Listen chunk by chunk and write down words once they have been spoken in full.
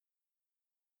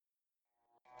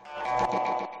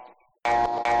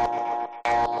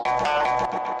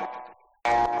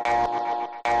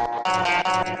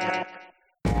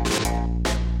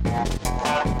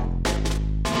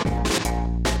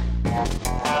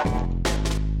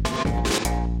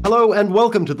Hello and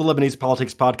welcome to the Lebanese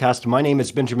Politics Podcast. My name is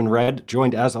Benjamin Red,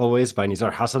 joined as always by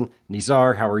Nizar Hassan.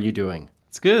 Nizar, how are you doing?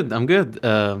 It's good. I'm good.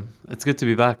 It's good to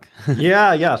be back.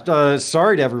 Yeah.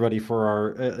 Sorry to everybody for our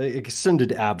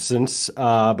extended absence,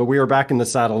 but we are back in the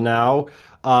saddle now.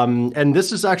 And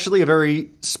this is actually a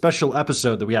very special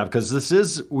episode that we have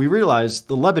because we realize,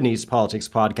 the Lebanese Politics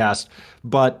Podcast.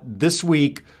 But this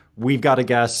week, we've got a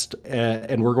guest,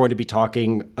 and we're going to be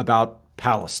talking about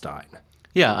Palestine.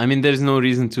 Yeah, I mean, there's no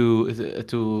reason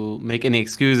to make any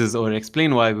excuses or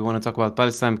explain why we want to talk about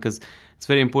Palestine because it's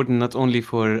very important not only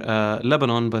for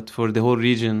Lebanon but for the whole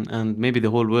region and maybe the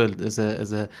whole world as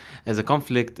a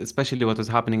conflict, especially what was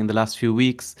happening in the last few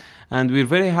weeks. And we're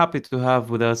very happy to have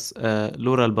with us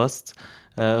Laura Al-Bast,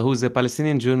 who's a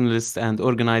Palestinian journalist and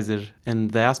organizer in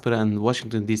diaspora in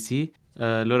Washington D.C.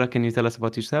 Laura, can you tell us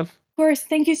about yourself? Of course,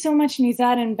 thank you so much,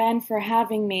 Nizad and Ben, for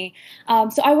having me.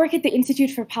 So I work at the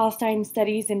Institute for Palestine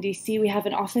Studies in DC. We have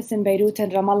an office in Beirut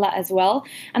and Ramallah as well.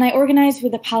 And I organize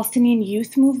with the Palestinian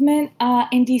Youth Movement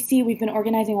in DC. We've been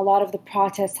organizing a lot of the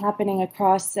protests happening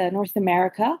across North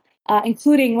America,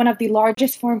 including one of the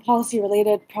largest foreign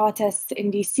policy-related protests in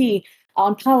DC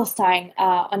on Palestine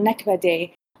on Nakba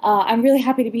Day. I'm really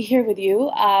happy to be here with you,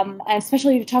 and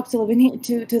especially to talk to the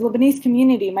Lebanese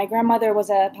community. My grandmother was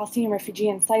a Palestinian refugee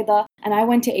in Saida, and I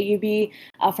went to AUB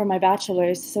for my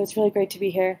bachelor's, so it's really great to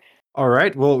be here. All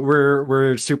right. Well,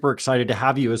 we're super excited to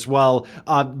have you as well.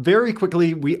 Very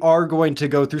quickly, we are going to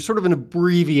go through sort of an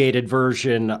abbreviated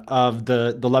version of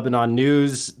the Lebanon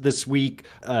news this week,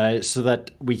 so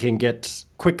that we can get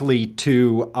quickly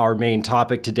to our main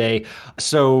topic today.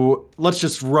 So let's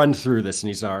just run through this,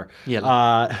 Nizar. Yeah.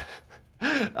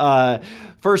 Uh,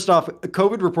 First off,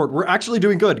 COVID report. We're actually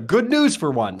doing good. Good news for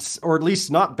once, or at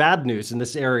least not bad news in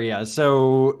this area.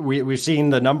 So we've seen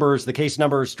the case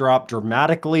numbers drop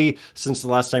dramatically since the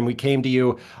last time we came to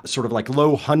you, sort of like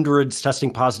low hundreds testing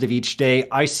positive each day.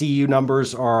 ICU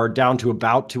numbers are down to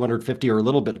about 250 or a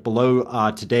little bit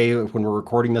below today when we're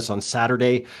recording this on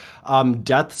Saturday.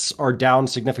 Deaths are down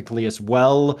significantly as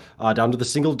well, down to the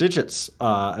single digits,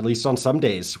 at least on some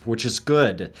days, which is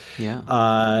good.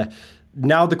 Yeah.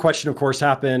 Now the question, of course,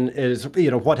 is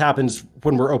what happens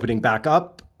when we're opening back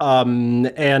up? And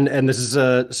this is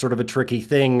a sort of a tricky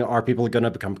thing. Are people going to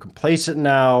become complacent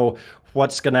now?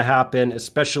 What's going to happen,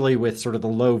 especially with sort of the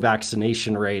low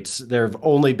vaccination rates? There have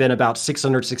only been about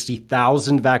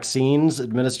 660,000 vaccines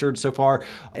administered so far,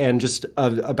 and just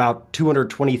about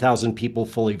 220,000 people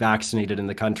fully vaccinated in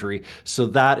the country. So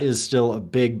that is still a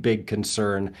big, big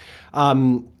concern.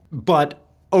 But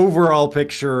overall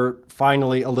picture,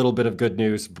 finally a little bit of good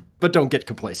news, but don't get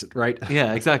complacent, right?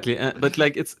 Yeah, exactly. But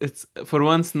like it's for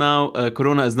once now,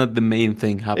 Corona is not the main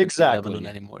thing happening in Lebanon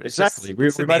anymore. Exactly. We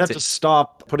might have to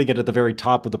stop putting it at the very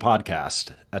top of the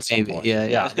podcast at some Maybe. point.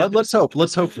 Yeah. Let's hope.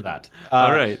 Let's hope for that.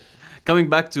 All right. Coming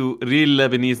back to real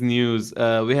Lebanese news,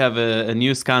 we have a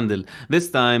new scandal.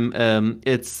 This time,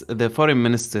 it's the foreign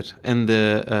minister in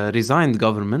the resigned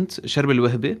government, Sharb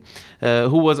al-Wahbi,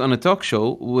 who was on a talk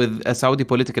show with a Saudi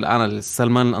political analyst,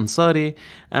 Salman al-Ansari,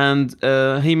 and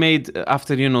he made,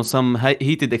 after some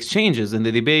heated exchanges in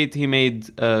the debate, he made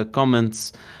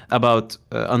comments about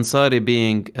Ansari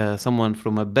being someone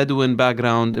from a Bedouin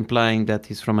background, implying that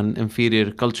he's from an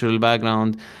inferior cultural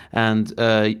background, and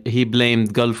he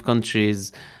blamed Gulf countries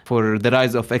for the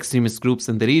rise of extremist groups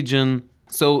in the region.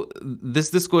 So this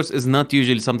discourse is not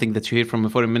usually something that you hear from a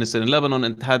foreign minister in Lebanon,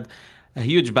 and it had a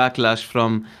huge backlash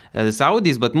from the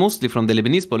Saudis, but mostly from the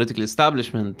Lebanese political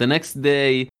establishment. The next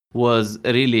day was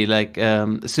really like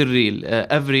surreal.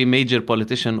 Every major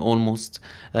politician almost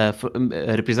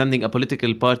representing a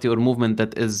political party or movement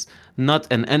that is not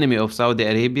an enemy of Saudi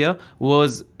Arabia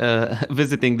was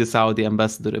visiting the Saudi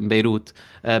ambassador in Beirut.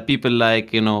 People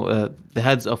like, the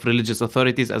heads of religious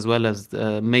authorities as well as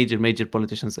major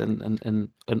politicians and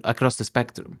across the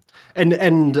spectrum. And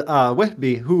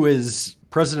Wehbi, who is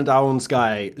President Aoun's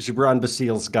guy, Gibran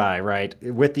Basil's guy, right,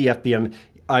 with the FBM.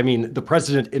 I mean, the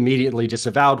president immediately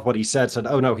disavowed what he said,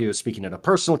 oh no, he was speaking in a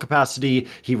personal capacity.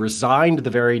 He resigned the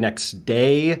very next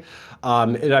day.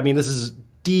 And I mean, this is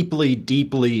deeply,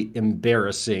 deeply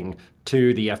embarrassing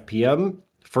to the FPM.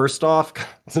 First off,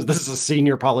 this is a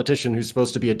senior politician who's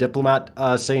supposed to be a diplomat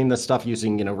saying this stuff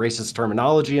using, racist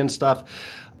terminology and stuff.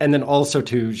 And then also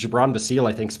to Gibran Basil,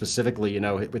 I think specifically,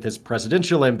 with his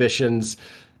presidential ambitions.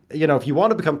 If you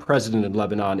want to become president in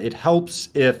Lebanon, it helps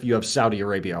if you have Saudi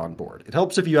Arabia on board. It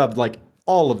helps if you have like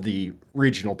all of the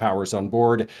regional powers on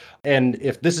board. And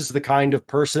if this is the kind of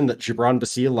person that Gibran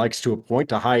Basil likes to appoint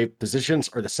to high positions,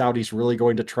 are the Saudis really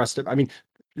going to trust him? I mean,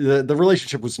 the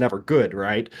relationship was never good,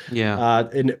 right? Yeah.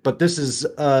 But this is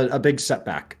a big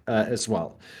setback as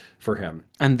well. for him.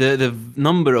 And the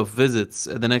number of visits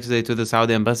the next day to the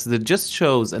Saudi ambassador just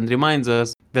shows and reminds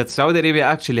us that Saudi Arabia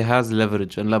actually has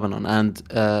leverage in Lebanon and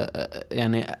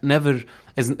يعني never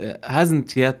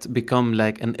hasn't yet become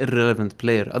like an irrelevant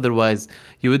player. Otherwise,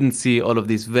 you wouldn't see all of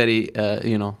these very,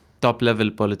 top level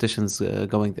politicians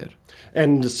going there.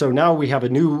 And so now we have a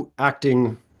new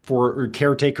acting for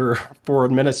caretaker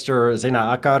foreign minister,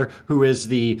 Zaina Akar, who is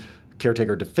the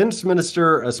caretaker defense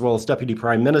minister as well as deputy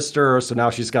prime minister. So now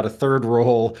she's got a third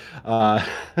role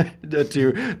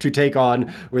to take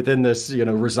on within this,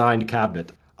 resigned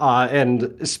cabinet.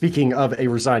 And speaking of a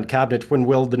resigned cabinet, when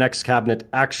will the next cabinet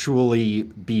actually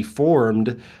be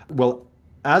formed? Well,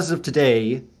 as of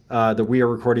today, that we are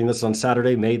recording this on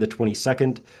Saturday, May the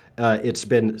 22nd, it's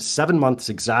been 7 months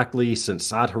exactly since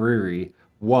Saad Hariri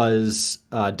was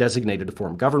designated to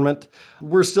form government.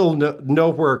 We're still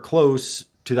nowhere close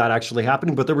to that actually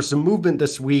happening, but there was some movement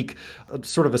this week,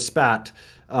 sort of a spat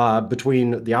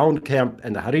between the Aoun camp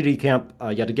and the Hariri camp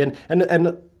yet again.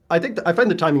 And I think I find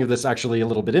the timing of this actually a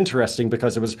little bit interesting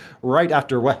because it was right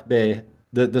after Wehbe,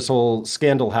 this whole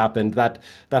scandal happened. That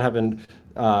happened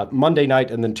Monday night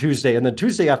and then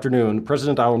Tuesday afternoon,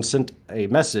 President Aoun sent a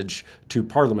message to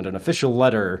Parliament, an official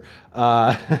letter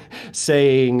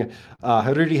saying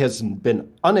Hariri has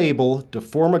been unable to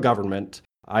form a government.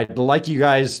 I'd like you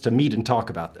guys to meet and talk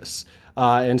about this.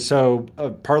 And so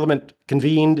Parliament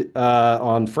convened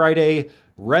on Friday,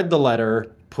 read the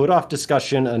letter, put off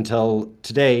discussion until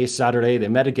today, Saturday. They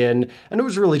met again, and it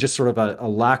was really just sort of a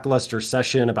lackluster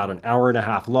session, about an hour and a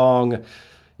half long.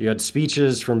 You had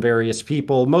speeches from various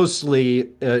people, mostly,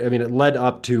 it led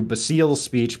up to Basil's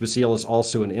speech. Basil is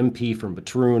also an MP from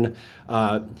Batroun.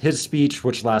 His speech,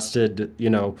 which lasted,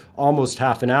 almost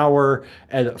half an hour,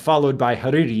 and followed by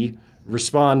Hariri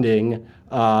responding,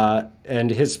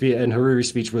 and Hariri's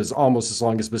speech was almost as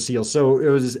long as Basil. So it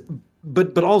was,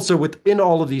 but also within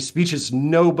all of these speeches,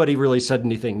 nobody really said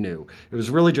anything new. It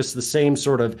was really just the same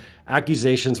sort of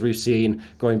accusations we've seen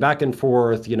going back and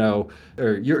forth. Or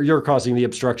you're causing the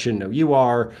obstruction. No, you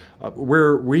are.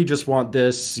 We just want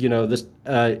this. This.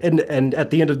 And at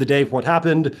the end of the day, what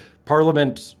happened?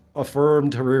 Parliament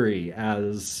affirmed Hariri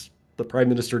as the prime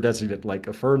minister designate,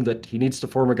 affirmed that he needs to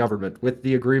form a government with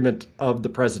the agreement of the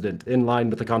president in line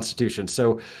with the constitution.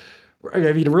 So,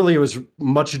 really, it was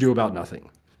much ado about nothing.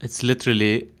 It's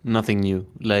literally nothing new.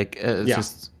 It's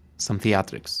just some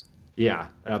theatrics. Yeah,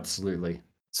 absolutely.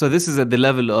 So this is at the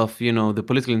level of, the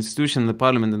political institution, the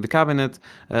parliament and the cabinet.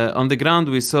 On the ground,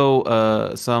 we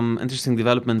saw some interesting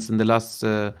developments in the last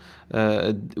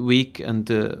week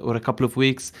or a couple of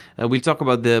weeks. We'll talk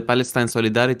about the Palestine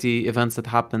solidarity events that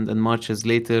happened and marches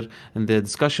later in the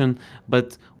discussion.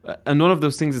 But and one of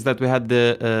those things is that we had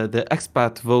the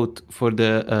expat vote for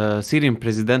the Syrian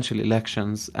presidential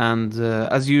elections, and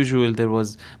as usual, there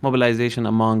was mobilization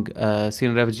among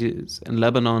Syrian refugees in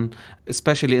Lebanon,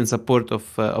 especially in support of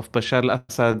Bashar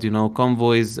al-Assad.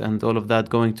 Convoys and all of that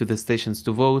going to the stations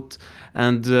to vote,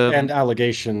 and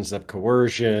allegations of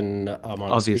coercion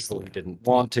among people who didn't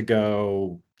want to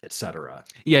go, etc.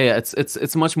 Yeah,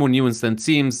 it's much more nuanced than it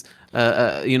seems.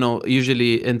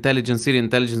 Usually Syrian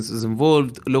intelligence is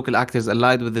involved. Local actors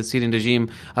allied with the Syrian regime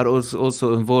are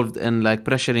also involved in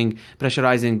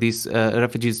pressurizing these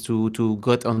refugees to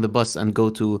get on the bus and go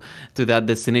to that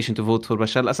destination to vote for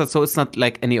Bashar al-Assad. So it's not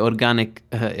like any organic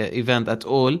event at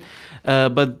all.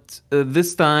 But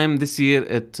this year,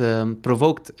 it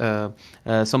provoked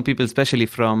some people, especially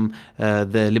from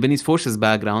the Lebanese forces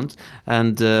background.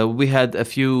 And we had a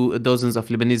few dozens of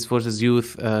Lebanese forces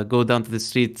youth go down to the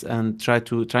streets and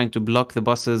trying to block the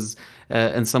buses,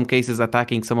 in some cases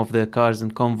attacking some of the cars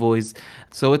and convoys.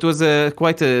 So it was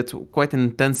quite an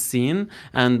intense scene.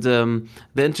 And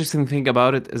the interesting thing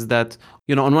about it is that,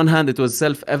 on one hand, it was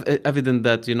self-evident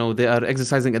that, they are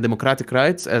exercising a democratic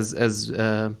rights as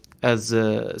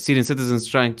Syrian citizens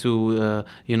trying to,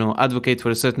 advocate for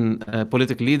a certain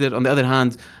political leader. On the other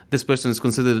hand, this person is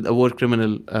considered a war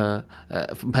criminal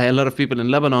by a lot of people in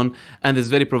Lebanon, and is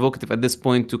very provocative at this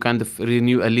point to kind of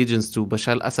renew allegiance to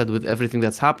Bashar al-Assad with everything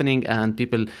that's happening, and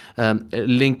people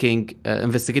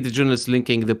investigative journalists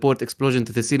linking the port explosion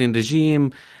to the Syrian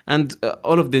regime, and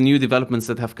all of the new developments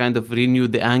that have kind of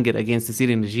renewed the anger against the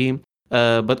Syrian regime.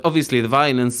 But obviously the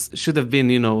violence should have been,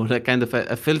 kind of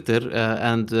a filter,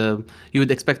 and you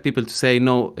would expect people to say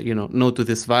no, no to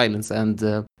this violence. And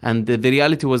the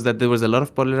reality was that there was a lot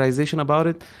of polarization about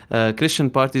it. Christian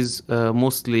parties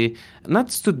mostly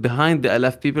not stood behind the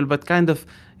LF people, but kind of,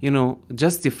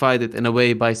 justified it in a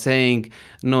way by saying,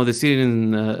 no, the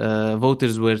Syrian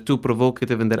voters were too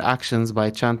provocative in their actions by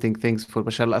chanting things for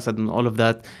Bashar al-Assad and all of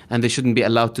that, and they shouldn't be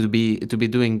allowed to be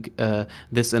doing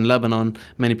this in Lebanon.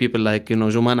 Many people like,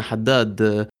 Jumana Haddad,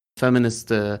 the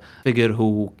feminist figure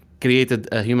who created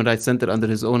a human rights center under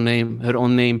her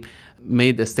own name,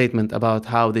 made a statement about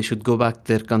how they should go back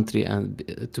to their country and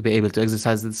to be able to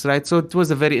exercise this right. So it was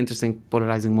a very interesting,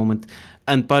 polarizing moment.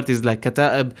 And parties like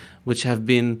Kata'ib, which have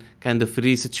been kind of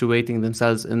resituating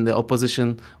themselves in the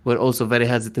opposition, were also very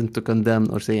hesitant to condemn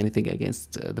or say anything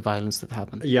against the violence that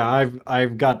happened. Yeah,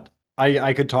 I've got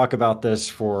I could talk about this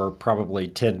for probably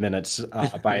 10 minutes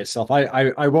by itself.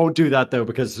 I won't do that though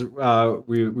because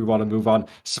we want to move on.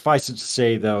 Suffice it to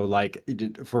say though, like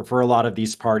for a lot of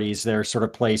these parties, they're sort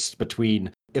of placed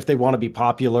between if they want to be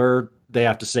popular, they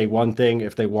have to say one thing.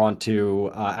 If they want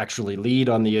to actually lead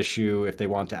on the issue, if they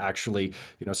want to actually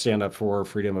stand up for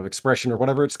freedom of expression or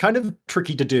whatever, it's kind of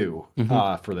tricky to do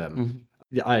for them. Mm-hmm.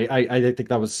 Yeah, I think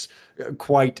that was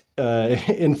quite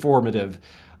informative.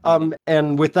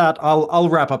 And with that, I'll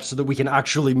wrap up so that we can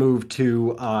actually move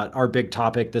to our big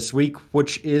topic this week,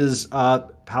 which is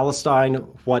Palestine.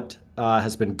 What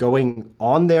has been going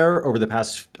on there over the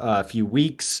past few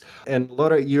weeks? And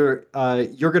Laura, you're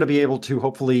going to be able to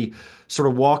hopefully sort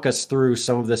of walk us through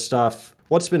some of this stuff.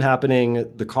 What's been happening,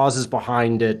 the causes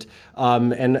behind it,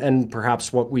 and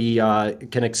perhaps what we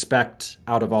can expect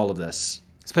out of all of this.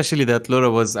 Especially that Laura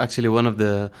was actually one of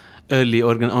the early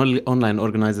online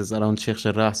organizers around Sheikh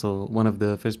Jarrah, so one of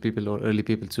the first people or early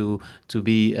people to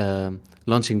be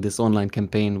launching this online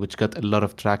campaign, which got a lot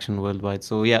of traction worldwide.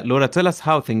 So yeah, Laura, tell us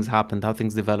how things happened, how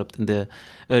things developed in the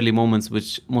early moments,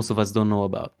 which most of us don't know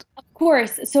about. Of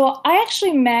course. So I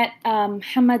actually met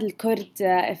Hamad al-Kurd,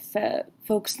 if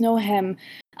folks know him.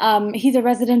 He's a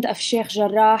resident of Sheikh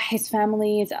Jarrah. His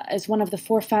family is one of the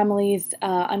 4 families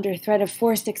under threat of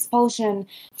forced expulsion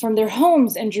from their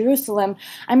homes in Jerusalem.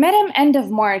 I met him end of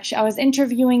March. I was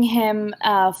interviewing him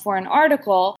for an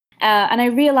article, and I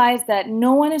realized that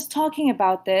no one is talking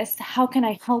about this. How can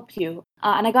I help you?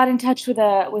 And I got in touch with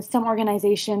some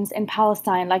organizations in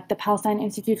Palestine, like the Palestine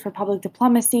Institute for Public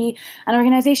Diplomacy, and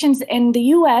organizations in the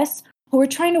U.S. who were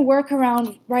trying to work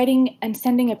around writing and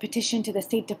sending a petition to the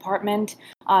State Department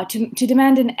to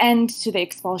demand an end to the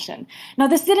expulsion. Now,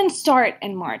 this didn't start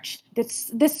in March.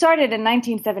 This started in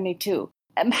 1972.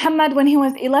 Muhammad, when he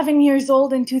was 11 years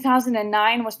old in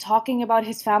 2009, was talking about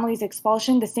his family's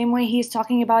expulsion the same way he's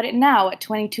talking about it now at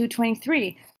 22,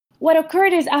 23. What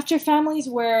occurred is after families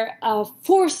were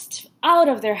forced out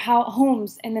of their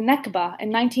homes in the Nakba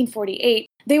in 1948,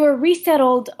 they were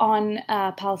resettled on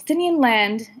Palestinian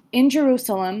land in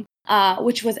Jerusalem,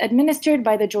 which was administered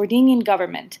by the Jordanian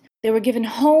government. They were given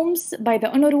homes by the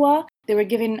UNRWA. They were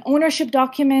given ownership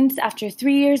documents after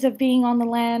 3 years of being on the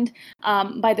land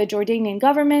by the Jordanian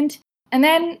government. And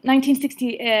then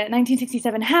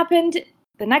 1967 happened,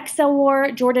 the Nakba War.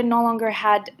 Jordan no longer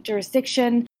had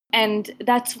jurisdiction. And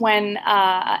that's when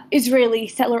Israeli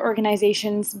settler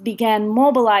organizations began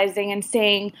mobilizing and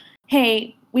saying,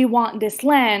 hey, we want this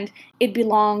land. It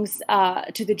belongs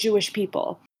to the Jewish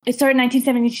people. It started in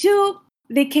 1972.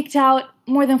 They kicked out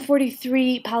more than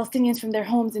 43 Palestinians from their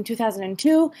homes in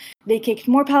 2002. They kicked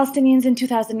more Palestinians in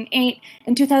 2008.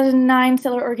 In 2009,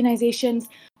 settler organizations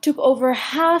took over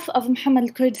half of Muhammad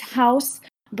al-Kurd's house,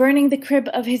 burning the crib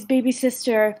of his baby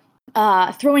sister,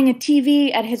 throwing a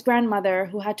TV at his grandmother,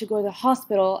 who had to go to the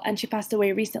hospital, and she passed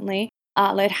away recently,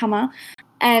 Allah yarhamha,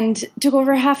 and took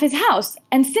over half his house.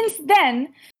 And since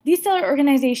then, these settler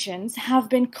organizations have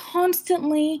been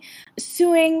constantly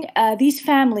suing these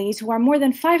families, who are more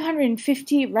than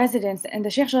 550 residents in the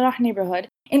Sheikh Jarrah neighborhood,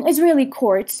 in Israeli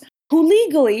courts, who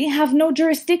legally have no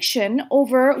jurisdiction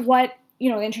over what the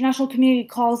international community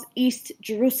calls East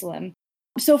Jerusalem.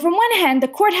 So from one hand, the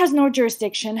court has no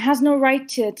jurisdiction, has no right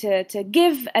to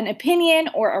give an opinion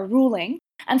or a ruling.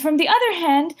 And from the other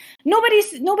hand,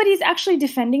 nobody's actually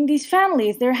defending these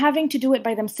families. They're having to do it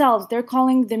by themselves. They're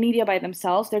calling the media by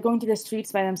themselves. They're going to the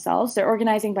streets by themselves. They're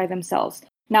organizing by themselves.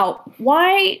 Now,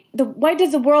 why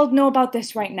does the world know about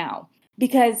this right now?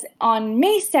 Because on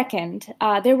May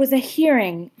 2nd, there was a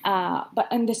hearing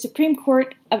in the Supreme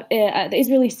Court, the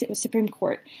Israeli Supreme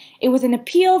Court. It was an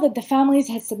appeal that the families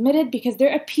had submitted because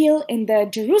their appeal in the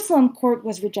Jerusalem court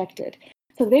was rejected.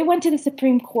 So they went to the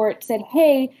Supreme Court, said,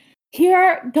 hey, here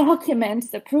are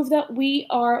documents that prove that we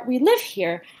live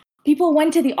here. People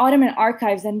went to the Ottoman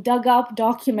archives and dug up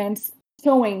documents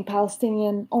showing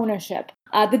Palestinian ownership.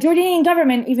 The Jordanian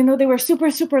government, even though they were super,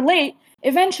 super late,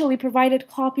 eventually provided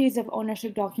copies of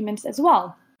ownership documents as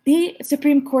well. The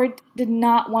Supreme Court did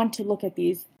not want to look at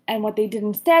these. And what they did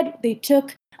instead, they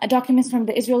took documents from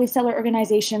the Israeli settler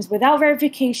organizations without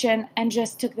verification and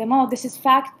just took them, oh, this is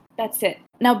fact, that's it.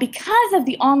 Now, because of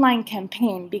the online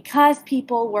campaign, because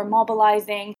people were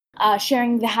mobilizing,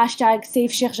 sharing the hashtag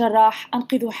Save Sheikh Jarrah,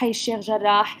 Anqidhu Hay Sheikh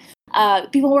Jarrah,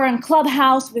 people were in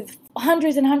Clubhouse with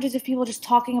hundreds and hundreds of people just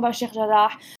talking about Sheikh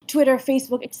Jarrah, Twitter,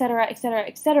 Facebook, etc., etc.,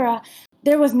 etc.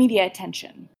 There was media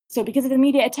attention. So because of the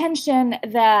media attention,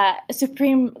 the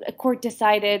Supreme Court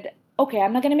decided, okay,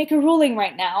 I'm not going to make a ruling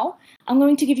right now. I'm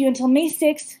going to give you until May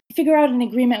 6th to figure out an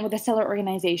agreement with the settler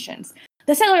organizations.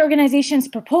 The settler organization's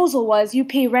proposal was you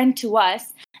pay rent to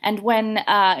us, and when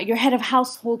your head of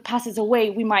household passes away,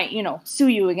 we might, sue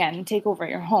you again and take over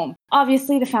your home.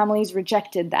 Obviously, the families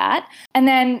rejected that, and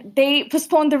then they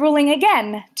postponed the ruling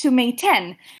again to May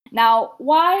 10. Now,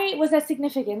 why was that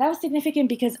significant? That was significant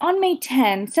because on May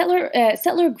 10,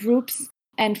 settler groups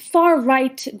and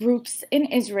far-right groups in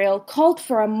Israel called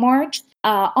for a march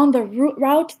on the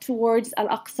route towards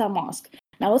Al-Aqsa Mosque.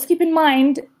 Now, let's keep in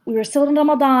mind, we were still in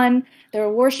Ramadan. There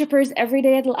were worshippers every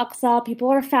day at Al-Aqsa. People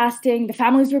were fasting. The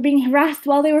families were being harassed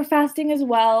while they were fasting as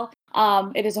well.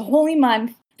 It is a holy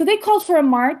month. So they called for a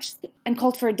march and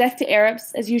called for a death to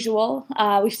Arabs, as usual.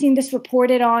 We've seen this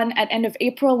reported on at end of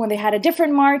April when they had a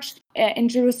different march in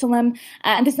Jerusalem.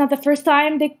 And this is not the first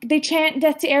time they chant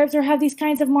death to Arabs or have these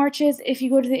kinds of marches. If you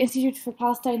go to the Institute for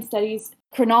Palestine Studies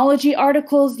chronology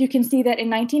articles, you can see that in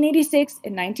 1986,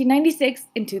 in 1996,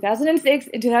 in 2006,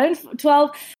 in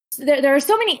 2012, there are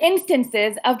so many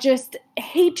instances of just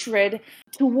hatred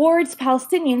towards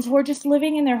Palestinians who are just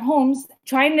living in their homes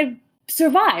trying to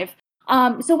survive.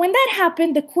 So when that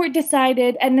happened, the court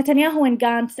decided, and Netanyahu and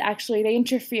Gantz actually, they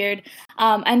interfered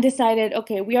and decided,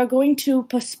 okay, we are going to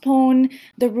postpone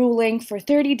the ruling for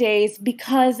 30 days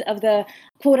because of the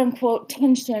quote-unquote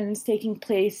tensions taking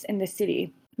place in the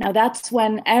city. Now, that's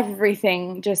when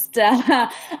everything just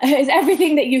is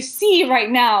everything that you see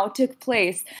right now took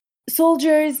place.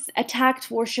 Soldiers attacked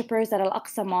worshippers at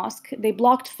Al-Aqsa Mosque. They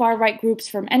blocked far-right groups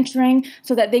from entering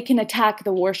so that they can attack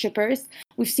the worshippers.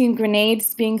 We've seen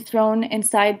grenades being thrown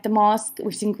inside the mosque.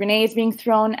 We've seen grenades being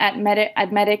thrown at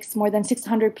medics. More than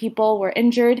 600 people were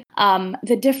injured.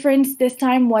 The difference this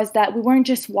time was that we weren't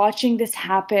just watching this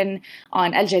happen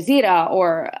on Al Jazeera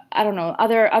or, I don't know,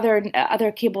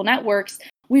 other cable networks.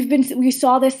 We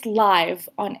saw this live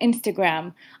on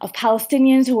Instagram of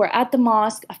Palestinians who are at the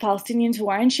mosque, of Palestinians who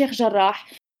are in Sheikh Jarrah,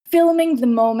 filming the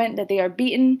moment that they are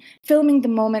beaten, filming the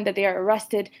moment that they are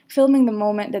arrested, filming the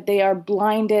moment that they are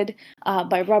blinded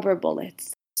by rubber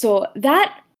bullets. So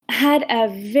that had a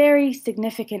very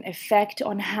significant effect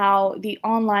on how the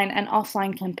online and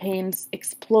offline campaigns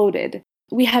exploded.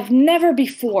 We have never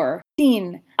before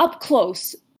seen up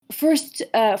close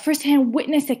first-hand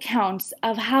witness accounts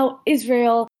of how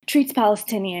Israel treats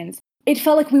Palestinians. It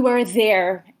felt like we were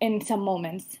there in some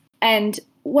moments. And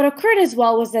what occurred as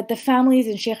well was that the families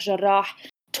in Sheikh Jarrah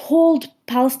told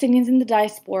Palestinians in the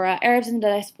diaspora, Arabs in the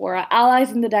diaspora,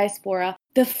 allies in the diaspora,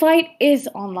 the fight is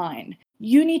online.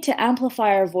 You need to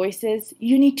amplify our voices.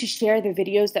 You need to share the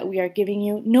videos that we are giving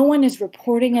you. No one is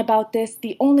reporting about this.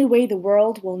 The only way the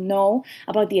world will know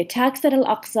about the attacks at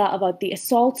Al-Aqsa, about the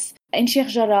assaults in Sheikh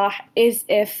Jarrah, is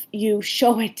if you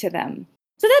show it to them.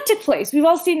 So that took place. We've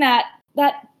all seen that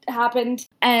happened,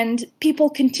 and people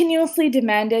continuously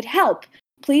demanded help.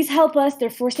 Please help us.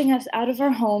 They're forcing us out of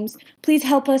our homes. Please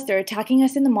help us. They're attacking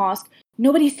us in the mosque.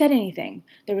 Nobody said anything.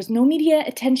 There was no media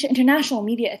attention, international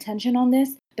media attention on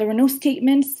this. There were no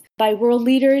statements by world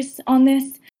leaders on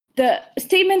this. The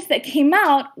statements that came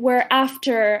out were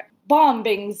after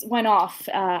bombings went off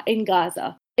in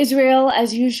Gaza. Israel,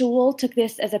 as usual, took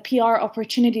this as a PR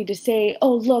opportunity to say,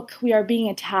 oh, look, we are being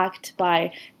attacked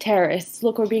by terrorists.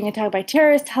 Look, we're being attacked by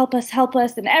terrorists. Help us, help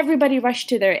us. And everybody rushed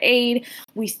to their aid.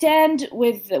 We stand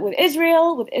with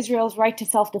Israel, with Israel's right to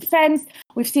self-defense.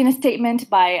 We've seen a statement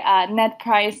by Ned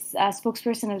Price,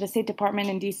 spokesperson of the State Department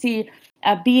in D.C.,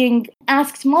 being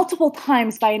asked multiple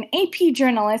times by an AP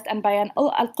journalist and by an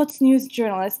Al-Quds News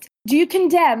journalist, do you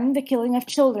condemn the killing of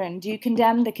children? Do you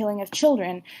condemn the killing of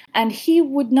children? And he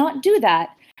would not do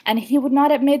that. And he would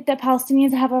not admit that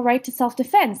Palestinians have a right to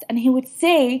self-defense. And he would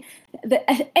say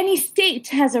that any state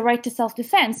has a right to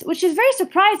self-defense, which is very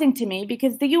surprising to me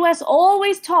because the U.S.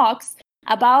 always talks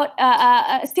about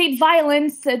state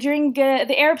violence during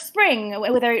the Arab Spring,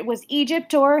 whether it was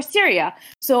Egypt or Syria.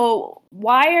 So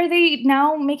why are they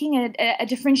now making a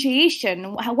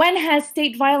differentiation? When has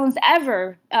state violence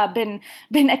ever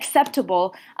been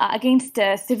acceptable against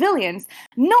civilians?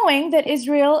 Knowing that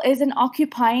Israel is an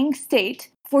occupying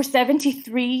state for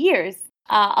 73 years.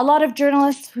 A lot of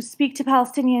journalists who speak to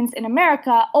Palestinians in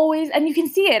America always, and you can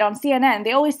see it on CNN,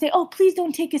 they always say, oh, please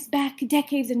don't take us back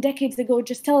decades and decades ago.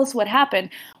 Just tell us what happened.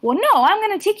 Well, no, I'm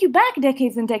going to take you back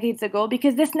decades and decades ago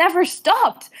because this never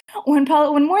stopped. When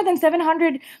more than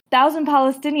 700,000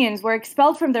 Palestinians were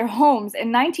expelled from their homes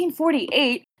in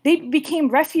 1948, they became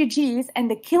refugees, and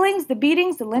the killings, the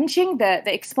beatings, the lynching, the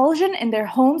expulsion in their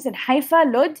homes in Haifa,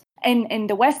 Lod, and in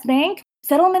the West Bank,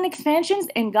 settlement expansions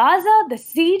in Gaza, the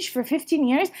siege for 15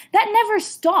 years, that never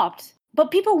stopped.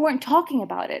 But people weren't talking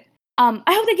about it. I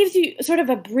hope that gives you sort of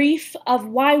a brief of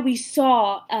why we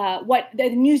saw what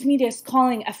the news media is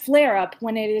calling a flare-up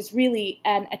when it is really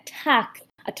an attack,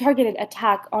 a targeted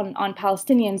attack on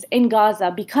Palestinians in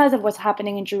Gaza because of what's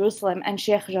happening in Jerusalem and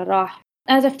Sheikh Jarrah.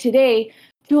 As of today,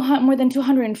 more than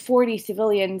 240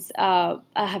 civilians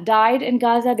have died in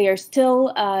Gaza. They are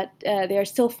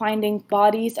still finding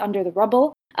bodies under the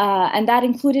rubble, and that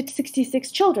included 66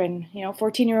 children.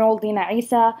 14-year-old Lina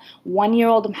Isa,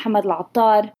 1-year-old Muhammad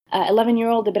Al-Attar,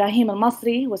 11-year-old Ibrahim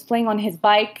Al-Masri was playing on his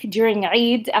bike during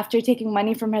Eid after taking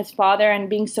money from his father and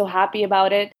being so happy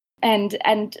about it. And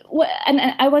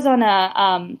I was on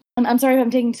a I'm sorry if I'm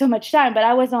taking so much time, but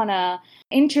I was on a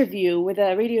interview with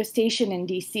a radio station in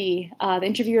DC. The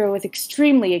interviewer was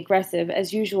extremely aggressive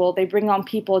as usual. They bring on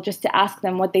people just to ask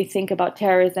them what they think about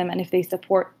terrorism and if they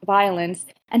support violence.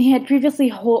 And he had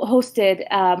previously hosted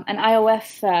an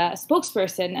IOF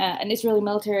spokesperson, an Israeli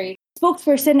military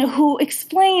spokesperson, who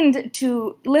explained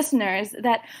to listeners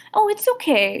that, oh, it's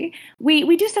okay.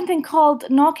 We do something called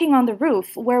knocking on the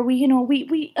roof, where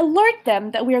we alert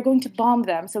them that we are going to bomb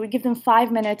them. So we give them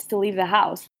 5 minutes to leave the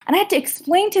house. And I had to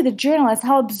explain to the journalist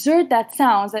how absurd that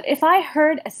sounds, that if I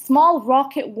heard a small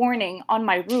rocket warning on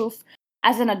my roof,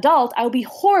 as an adult, I would be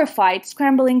horrified,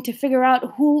 scrambling to figure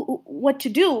out what to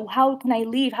do. How can I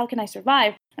leave? How can I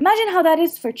survive? Imagine how that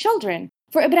is for children.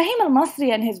 For Ibrahim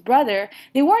al-Masri and his brother,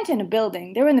 they weren't in a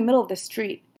building. They were in the middle of the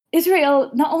street. Israel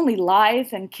not only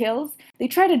lies and kills, they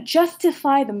try to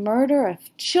justify the murder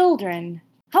of children.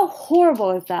 How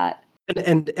horrible is that?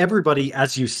 And everybody,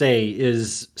 as you say,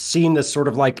 is seeing this sort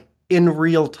of like in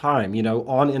real time,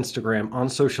 on Instagram, on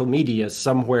social media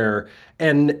somewhere.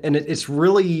 And it's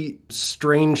really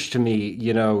strange to me,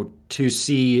 to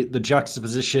see the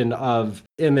juxtaposition of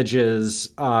images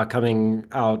coming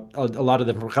out, a lot of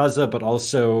them from Gaza, but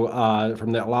also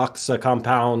from the Al-Aqsa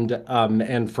compound,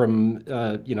 and from,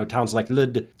 towns like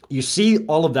Lid. You see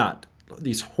all of that,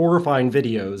 these horrifying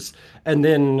videos, and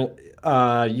then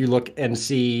you look and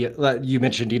see, you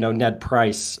mentioned, Ned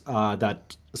Price,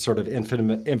 that sort of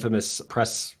infamous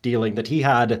press dealing that he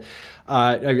had.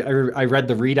 I read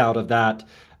the readout of that,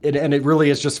 and it really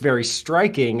is just very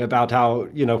striking about how,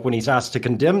 when he's asked to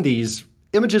condemn these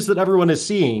images that everyone is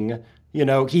seeing,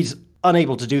 he's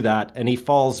unable to do that, and he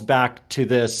falls back to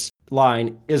this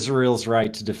line, Israel's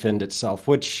right to defend itself,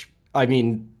 which, I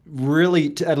mean,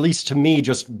 really, at least to me,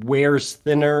 just wears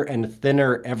thinner and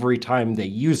thinner every time they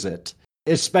use it,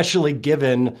 especially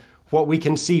given what we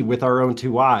can see with our own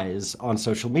two eyes on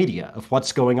social media of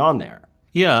what's going on there.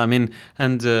 Yeah,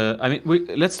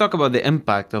 let's talk about the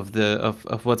impact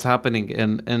of what's happening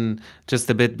in just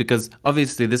a bit, because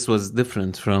obviously this was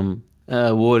different from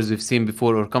wars we've seen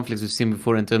before or conflicts we've seen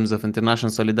before in terms of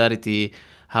international solidarity,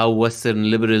 how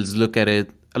Western liberals look at it,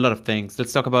 a lot of things.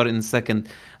 Let's talk about it in a second.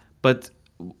 But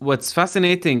what's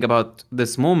fascinating about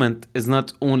this moment is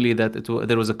not only that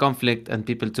there was a conflict and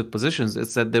people took positions,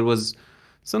 it's that there was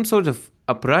some sort of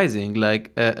uprising,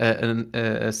 like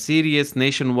a serious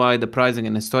nationwide uprising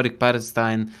in historic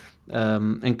Palestine,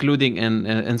 including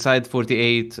inside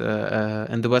 48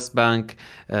 in the West Bank,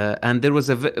 and there was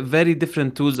very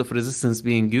different tools of resistance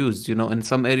being used. In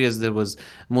some areas there was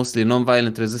mostly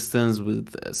non-violent resistance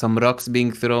with some rocks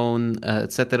being thrown,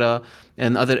 etc.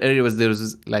 In other areas there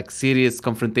was like serious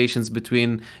confrontations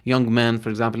between young men, for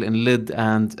example, in Lid,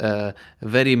 and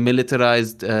very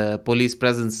militarized police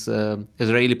presence,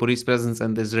 Israeli police presence,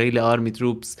 and Israeli army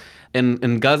troops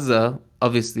in Gaza.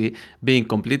 Obviously, being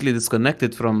completely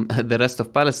disconnected from the rest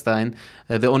of Palestine,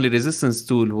 the only resistance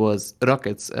tool was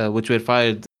rockets, which were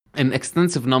fired in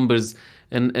extensive numbers,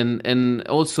 and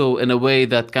also in a way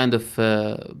that kind of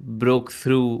broke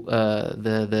through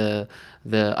the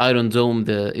Iron Dome,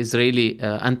 the Israeli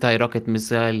anti-rocket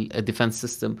missile defense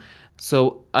system.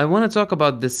 So I want to talk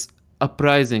about this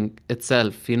uprising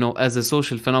itself, as a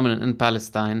social phenomenon in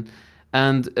Palestine,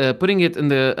 and putting it in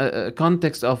the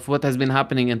context of what has been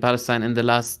happening in Palestine in the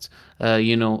last,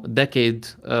 decade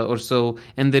or so,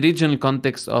 in the regional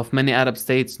context of many Arab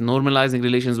states normalizing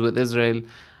relations with Israel.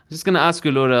 I'm just going to ask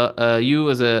you, Laura, you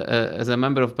as a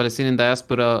member of Palestinian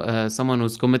diaspora, someone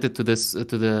who's committed to this,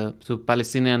 to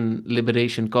Palestinian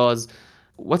liberation cause,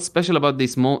 What's special about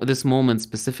this moment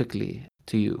specifically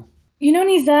to you? You know,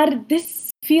 Nizar, this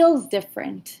feels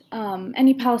different.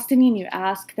 Any Palestinian you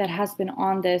ask that has been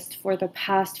on this for the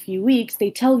past few weeks, they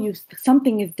tell you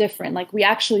something is different. Like, we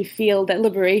actually feel that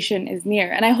liberation is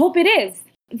near. And I hope it is.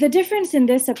 The difference in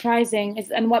this uprising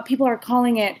is, and what people are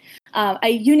calling it a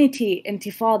unity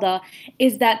intifada,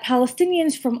 is that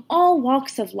Palestinians from all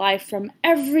walks of life, from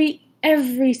every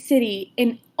city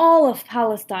in all of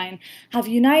Palestine, have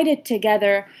united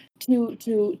together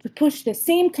to push the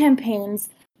same campaigns,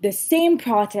 the same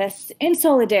protests in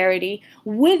solidarity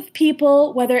with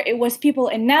people, whether it was people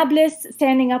in Nablus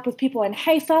standing up with people in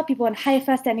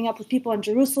Haifa standing up with people in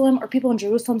Jerusalem, or people in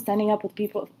Jerusalem standing up with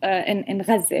people in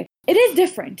Gaza. It is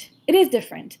different. It is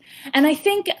different. And I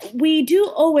think we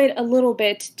do owe it a little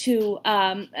bit to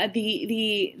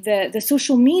the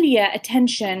social media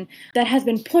attention that has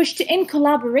been pushed in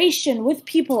collaboration with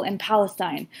people in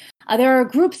Palestine. There are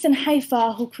groups in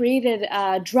Haifa who created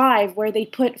a drive where they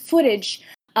put footage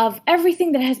of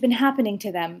everything that has been happening to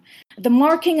them. The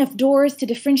marking of doors to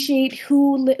differentiate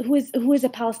who is a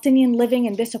Palestinian living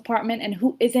in this apartment and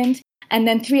who isn't. And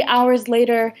then 3 hours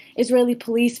later, Israeli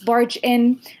police barge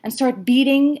in and start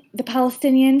beating the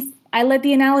Palestinians. I let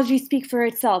the analogy speak for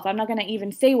itself. I'm not going to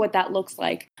even say what that looks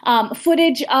like.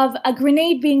 Footage of a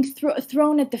grenade being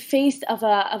thrown at the face of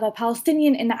a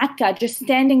Palestinian in Akka, just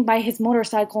standing by his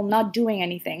motorcycle, not doing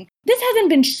anything. This hasn't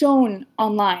been shown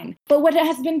online. But what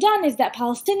has been done is that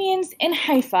Palestinians in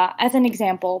Haifa, as an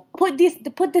example, put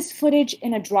this footage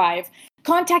in a drive,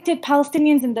 contacted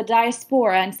Palestinians in the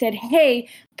diaspora and said, hey,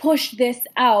 push this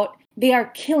out. They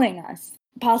are killing us.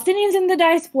 Palestinians in the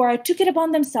diaspora took it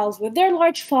upon themselves, with their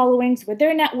large followings, with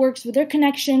their networks, with their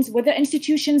connections, with the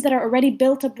institutions that are already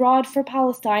built abroad for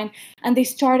Palestine, and they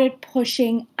started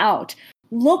pushing out.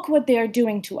 Look what they are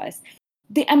doing to us.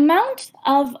 The amount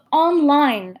of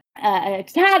online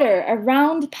chatter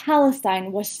around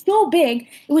Palestine was so big,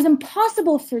 it was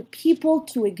impossible for people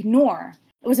to ignore.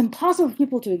 It was impossible for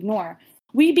people to ignore.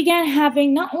 We began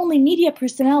having not only media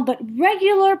personnel, but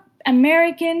regular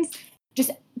Americans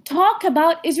just talk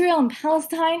about Israel and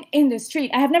Palestine in the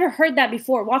street. I have never heard that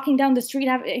before. Walking down the street,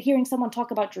 hearing someone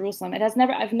talk about Jerusalem.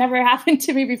 I've never happened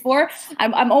to me before.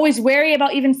 I'm always wary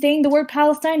about even saying the word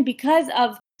Palestine because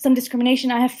of some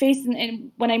discrimination I have faced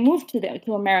when I moved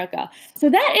to America. So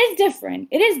that is different.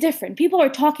 It is different. People are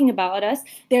talking about us.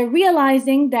 They're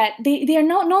realizing that they are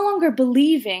no longer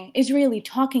believing Israeli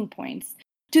talking points,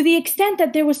 to the extent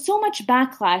that there was so much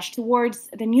backlash towards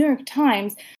the New York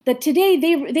Times that today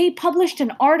they published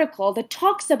an article that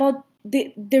talks about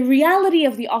the reality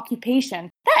of the occupation.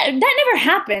 That never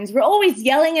happens. We're always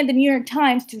yelling at the New York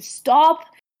Times to stop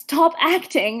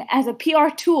acting as a PR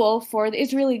tool for the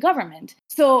Israeli government.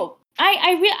 So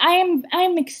I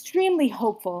am extremely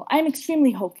hopeful. I'm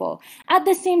extremely hopeful. At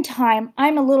the same time,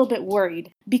 I'm a little bit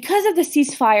worried because of the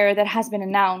ceasefire that has been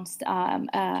announced,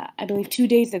 I believe 2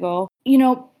 days ago. You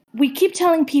know, we keep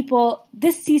telling people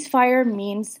this ceasefire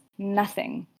means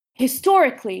nothing.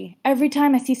 Historically, every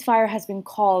time a ceasefire has been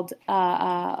called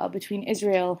between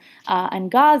Israel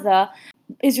and Gaza,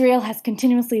 Israel has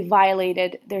continuously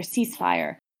violated their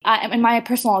ceasefire. In my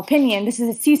personal opinion, this is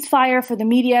a ceasefire for the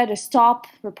media to stop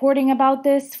reporting about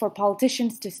this, for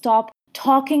politicians to stop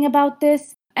talking about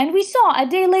this. And we saw a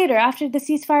day later, after the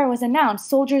ceasefire was announced,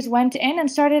 soldiers went in and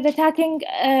started attacking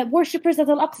worshippers at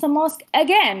Al-Aqsa Mosque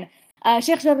again.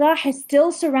 Sheikh Jarrah is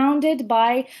still surrounded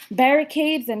by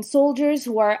barricades and soldiers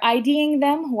who are IDing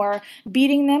them, who are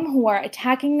beating them, who are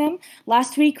attacking them.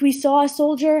 Last week, we saw a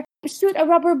soldier shoot a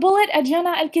rubber bullet at Jana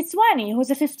Al-Kiswani, who's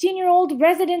a 15-year-old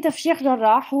resident of Sheikh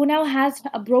Jarrah, who now has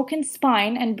a broken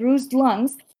spine and bruised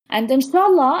lungs, and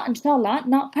inshallah,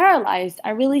 not paralyzed.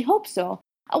 I really hope so.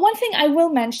 One thing I will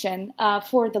mention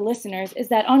for the listeners is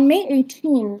that on May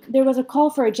 18, there was a call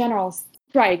for a general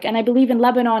strike, and I believe in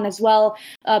Lebanon as well.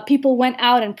 People went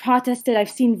out and protested. I've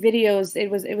seen videos. It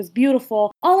was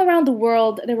beautiful. All around the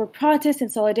world, there were protests in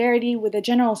solidarity with a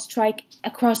general strike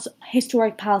across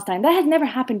historic Palestine. That had never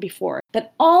happened before.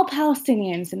 That all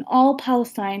Palestinians and all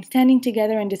Palestine standing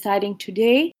together and deciding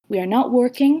today we are not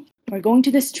working. We're going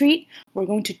to the street. We're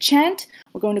going to chant.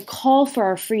 We're going to call for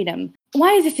our freedom.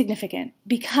 Why is it significant?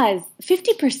 Because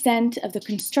 50% of the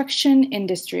construction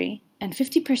industry and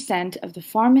 50% of the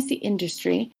pharmacy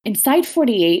industry in Site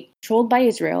 48, controlled by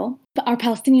Israel, are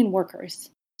Palestinian workers.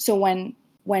 So when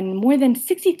more than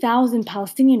 60,000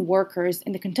 Palestinian workers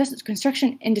in the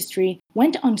construction industry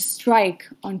went on strike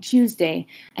on Tuesday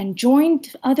and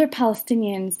joined other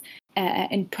Palestinians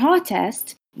in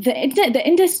protest, the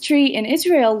industry in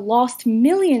Israel lost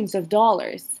millions of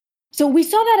dollars. So we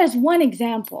saw that as one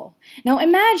example. Now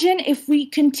imagine if we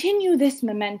continue this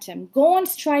momentum, go on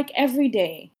strike every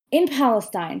day in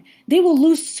Palestine, they will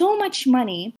lose so much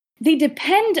money. They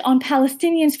depend on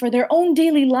Palestinians for their own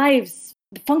daily lives,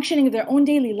 the functioning of their own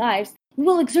daily lives. We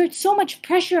will exert so much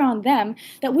pressure on them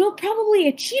that we'll probably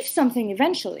achieve something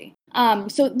eventually.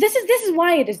 So this is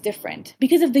why it is different,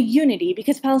 because of the unity,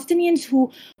 because Palestinians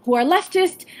who are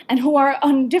leftist and who are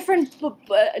on different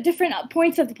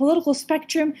points of the political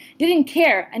spectrum didn't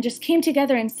care and just came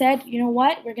together and said, you know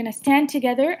what, we're going to stand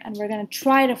together and we're going to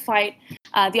try to fight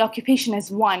the occupation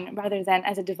as one rather than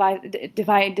as a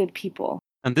divided people.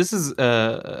 And this is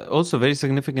also very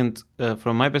significant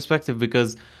from my perspective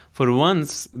because, for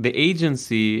once, the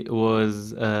agency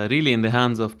was really in the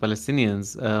hands of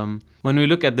Palestinians. When we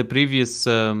look at the previous,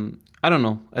 I don't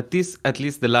know, at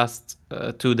least the last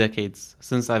 2 decades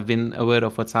since I've been aware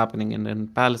of what's happening in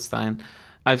Palestine,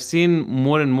 I've seen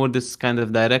more and more this kind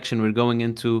of direction we're going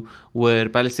into, where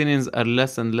Palestinians are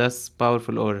less and less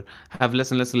powerful or have less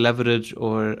and less leverage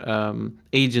or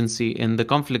agency in the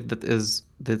conflict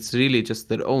that's really just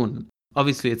their own.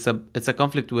 Obviously, it's a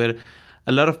conflict where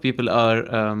a lot of people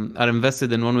are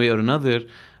invested in one way or another,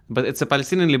 but it's a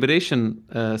Palestinian liberation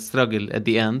struggle at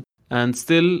the end, and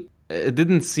still it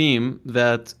didn't seem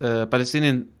that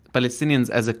Palestinians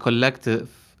as a collective,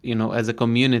 as a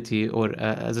community or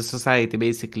as a society,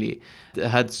 basically,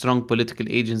 had strong political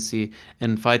agency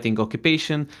in fighting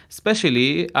occupation,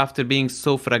 especially after being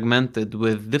so fragmented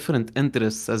with different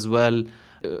interests as well.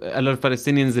 A lot of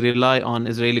Palestinians rely on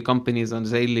Israeli companies, on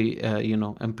Israeli,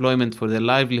 employment for their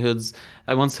livelihoods.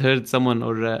 I once heard someone,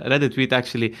 or read a tweet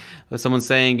actually, someone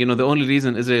saying, the only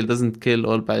reason Israel doesn't kill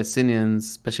all Palestinians,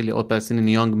 especially all Palestinian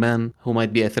young men who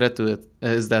might be a threat to it,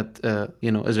 is that,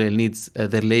 Israel needs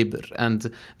their labor.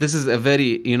 And this is a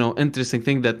very, interesting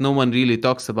thing that no one really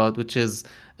talks about, which is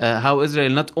how Israel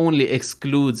not only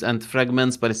excludes and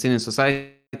fragments Palestinian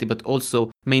society, but also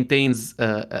maintains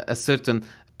a certain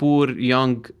poor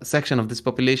young section of this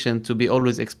population to be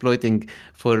always exploiting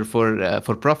for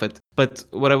profit. But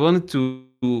what I wanted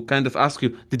to kind of ask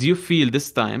you, did you feel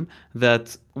this time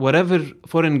that whatever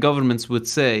foreign governments would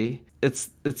say,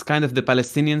 it's kind of the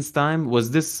Palestinians' time?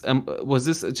 Was this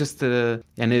just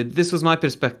and this was my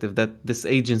perspective, that this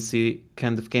agency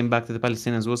kind of came back to the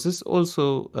Palestinians. Was this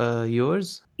also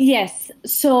yours? Yes.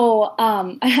 So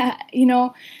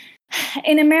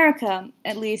in America,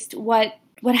 at least,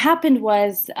 what happened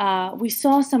was we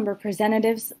saw some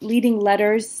representatives leading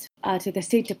letters to the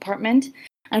State Department,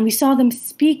 and we saw them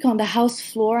speak on the House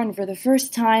floor and for the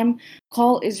first time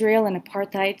call Israel an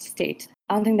apartheid state.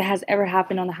 I don't think that has ever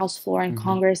happened on the House floor in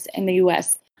Congress in the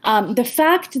U.S. The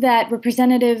fact that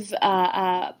Representative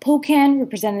Pocan,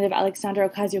 Representative Alexandra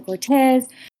Ocasio-Cortez,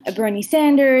 Bernie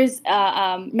Sanders,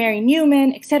 Mary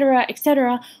Newman,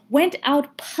 etc., went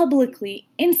out publicly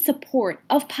in support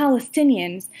of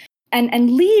Palestinians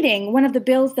and leading one of the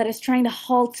bills that is trying to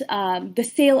halt the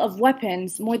sale of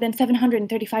weapons, more than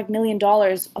 $735 million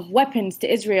of weapons to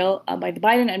Israel by the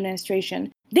Biden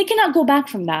administration, they cannot go back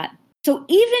from that. So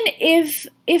even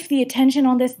if the attention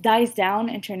on this dies down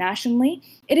internationally,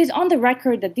 it is on the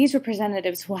record that these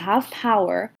representatives who have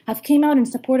power have came out in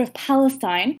support of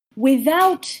Palestine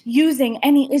without using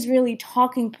any Israeli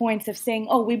talking points of saying,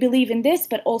 oh, we believe in this,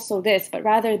 but also this, but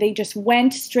rather they just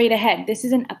went straight ahead. This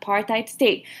is an apartheid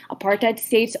state. Apartheid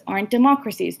states aren't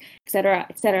democracies, etc.,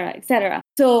 etc., etc.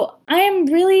 So I am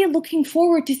really looking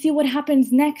forward to see what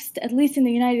happens next, at least in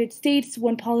the United States,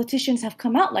 when politicians have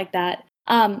come out like that.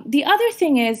 The other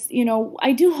thing is,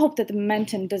 I do hope that the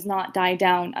momentum does not die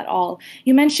down at all.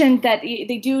 You mentioned that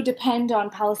they do depend on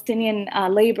Palestinian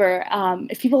labor.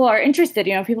 If people are interested,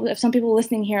 if some people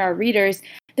listening here are readers,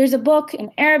 there's a book in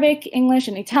Arabic, English,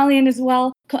 and Italian as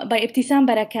well by Ibtisam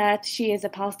Barakat. She is a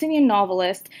Palestinian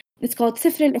novelist. It's called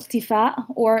Sifr al-Ikhtifa,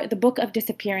 or The Book of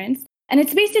Disappearance. And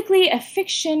it's basically a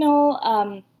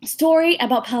fictional story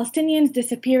about Palestinians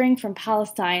disappearing from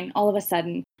Palestine all of a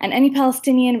sudden. And any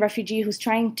Palestinian refugee who's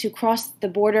trying to cross the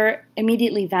border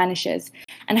immediately vanishes.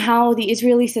 And how the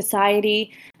Israeli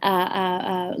society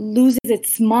loses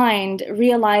its mind,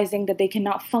 realizing that they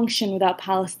cannot function without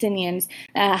Palestinians.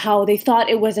 How they thought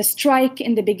it was a strike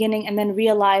in the beginning and then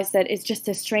realized that it's just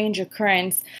a strange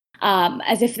occurrence.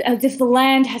 as if the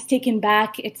land has taken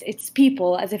back its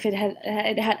people, as if it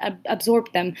had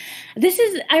absorbed them.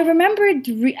 I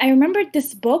remembered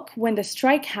this book when the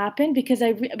strike happened because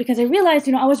I realized,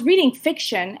 I was reading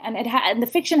fiction, and the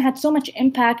fiction had so much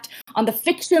impact on the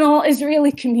fictional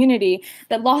Israeli community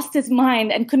that lost its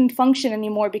mind and couldn't function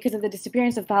anymore because of the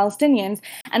disappearance of Palestinians.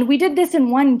 And we did this in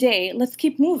one day. Let's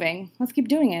keep moving. Let's keep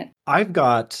doing it. I've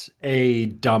got a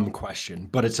dumb question,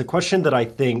 but it's a question that I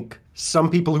think some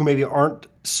people who maybe aren't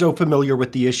so familiar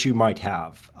with the issue might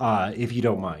have, if you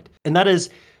don't mind. And that is,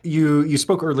 you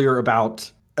spoke earlier about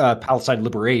Palestine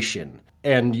liberation,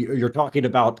 and you're talking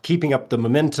about keeping up the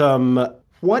momentum.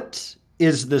 What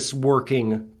is this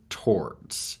working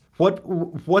towards?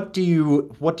 What do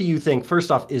you think?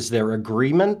 First off, is there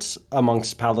agreement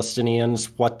amongst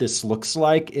Palestinians what this looks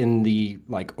like in the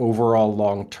overall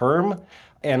long term?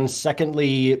 And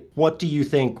secondly, what do you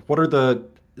think? What are the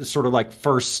sort of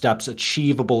first steps,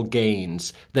 achievable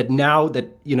gains that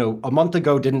a month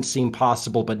ago didn't seem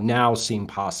possible, but now seem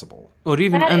possible? Or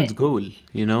even That end is, goal, end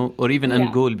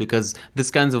yeah. goal, because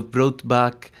this kind of brought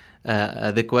back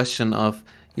the question of,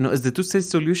 is the two-state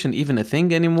solution even a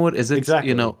thing anymore? Is it,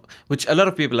 Exactly. which a lot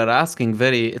of people are asking.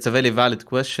 It's a very valid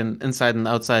question inside and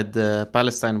outside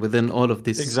Palestine, within all of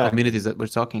these Exactly. communities that we're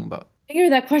talking about. I hear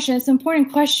that question. It's an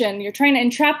important question. You're trying to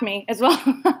entrap me as well.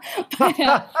 But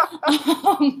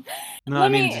um, No, I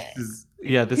let mean, me. this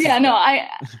Yeah, is, no, I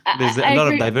there's a I lot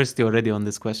of agree. diversity already on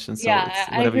this question, so Yeah, it's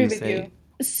I whatever agree you with you. say.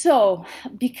 So,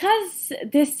 because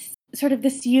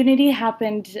this unity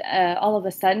happened all of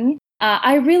a sudden,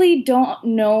 I really don't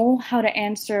know how to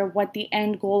answer what the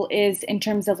end goal is in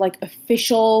terms of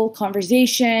official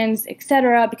conversations,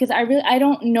 etc. Because I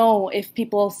don't know if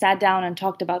people sat down and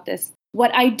talked about this.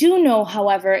 What I do know,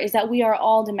 however, is that we are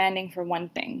all demanding for one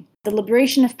thing. The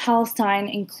liberation of Palestine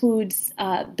includes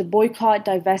the boycott,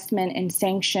 divestment, and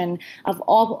sanction of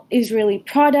all Israeli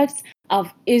products,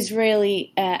 of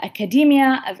Israeli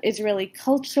academia, of Israeli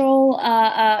cultural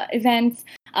events,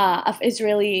 of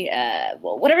Israeli,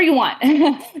 whatever you want.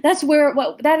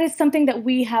 That is something that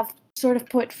we have sort of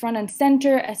put front and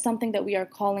center as something that we are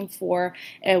calling for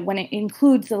when it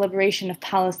includes the liberation of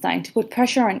Palestine, to put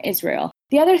pressure on Israel.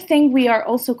 The other thing we are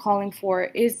also calling for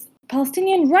is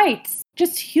Palestinian rights,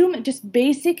 just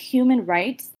basic human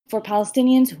rights for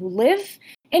Palestinians who live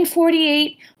in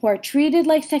 48, who are treated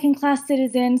like second-class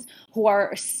citizens, who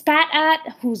are spat at,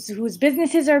 whose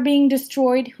businesses are being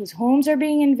destroyed, whose homes are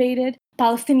being invaded.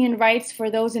 Palestinian rights for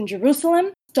those in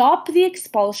Jerusalem. Stop the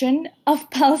expulsion of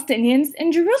Palestinians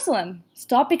in Jerusalem.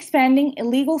 Stop expanding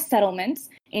illegal settlements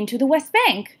into the West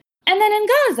Bank. And then in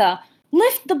Gaza,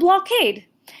 lift the blockade.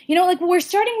 We're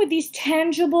starting with these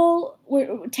tangible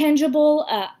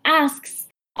asks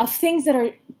of things that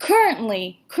are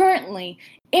currently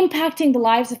impacting the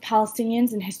lives of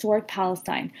Palestinians in historic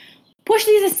Palestine. Push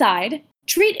these aside.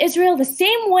 Treat Israel the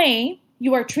same way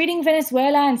you are treating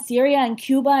Venezuela and Syria and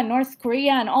Cuba and North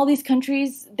Korea and all these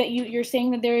countries that you're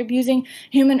saying that they're abusing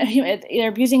human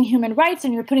rights,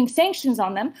 and you're putting sanctions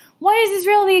on them. Why is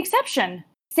Israel the exception?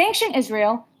 Sanction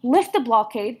Israel, lift the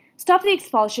blockade, stop the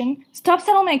expulsion, stop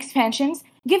settlement expansions,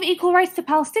 give equal rights to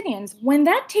Palestinians. When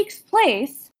that takes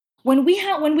place, when we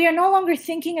are no longer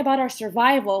thinking about our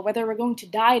survival, whether we're going to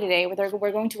die today, whether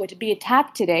we're going to be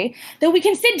attacked today, then we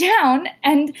can sit down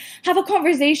and have a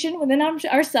conversation within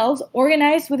ourselves,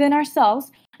 organized within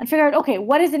ourselves, and figure out, okay,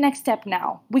 what is the next step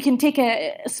now? We can take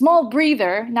a small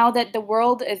breather now that the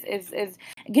world is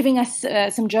giving us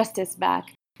some justice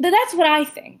back. That's what I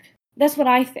think.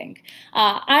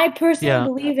 I personally Yeah.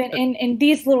 believe in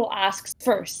these little asks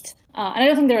first. And I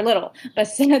don't think they're little, but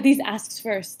these asks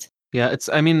first. Yeah,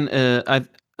 I mean,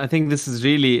 I think this is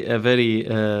really a very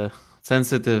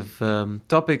sensitive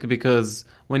topic, because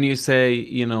when you say,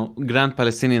 grant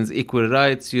Palestinians equal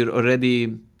rights, you're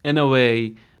already, in a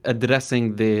way,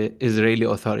 addressing the Israeli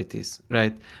authorities,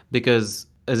 right? Because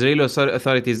Israeli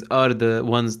authorities are the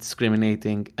ones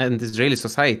discriminating, and Israeli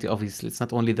society, obviously, it's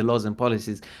not only the laws and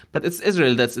policies, but it's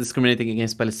Israel that's discriminating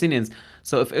against Palestinians.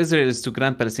 So if Israel is to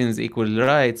grant Palestinians equal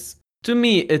rights, to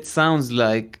me, it sounds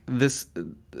like this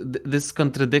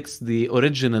contradicts the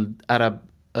original Arab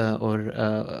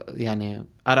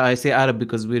I say Arab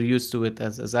because we're used to it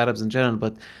as Arabs in general,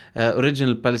 but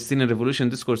original Palestinian revolution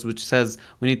discourse, which says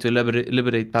we need to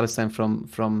liberate Palestine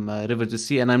from river to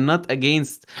sea. And I'm not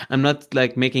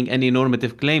like making any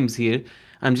normative claims here.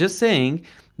 I'm just saying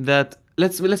that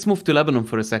let's move to Lebanon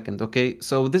for a second, okay?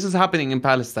 So this is happening in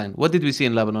Palestine. What did we see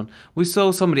in Lebanon? We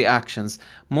saw some reactions,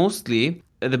 mostly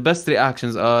the best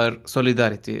reactions are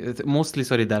solidarity, mostly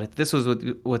solidarity. This was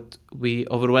what we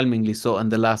overwhelmingly saw in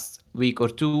the last week or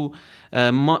two.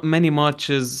 Many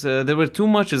marches. There were two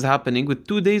marches happening with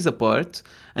 2 days apart,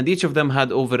 and each of them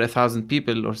had over 1,000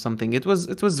 people or something. It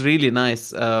was really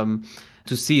nice.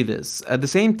 To see this. At the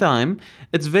same time,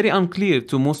 it's very unclear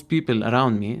to most people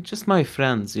around me, just my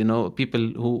friends, people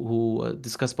who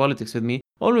discuss politics with me,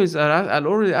 I'll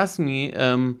always ask me,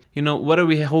 what are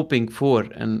we hoping for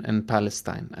in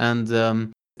Palestine? And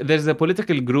there's a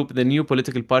political group, the new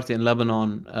political party in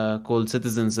Lebanon called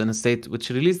Citizens in a State,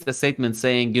 which released a statement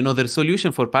saying, the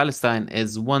solution for Palestine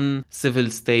is one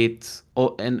civil state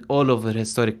in all over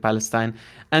historic Palestine.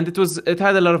 And it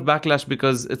had a lot of backlash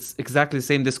because it's exactly the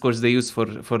same discourse they use for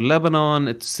Lebanon.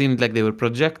 It seemed like they were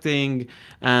projecting,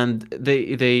 and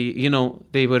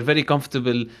they were very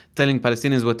comfortable telling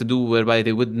Palestinians what to do, whereby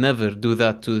they would never do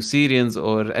that to Syrians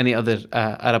or any other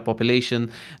Arab population.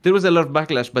 There was a lot of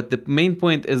backlash, but the main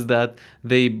point is that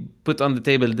they put on the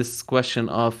table this question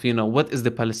of, what is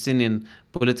the Palestinian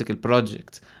political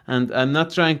project? And I'm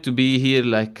not trying to be here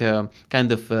like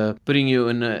putting you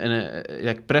in a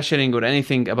like pressuring or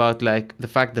anything about like the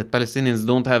fact that Palestinians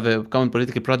don't have a common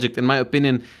political project. In my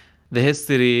opinion, the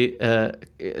history,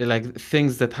 like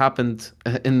things that happened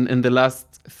in the last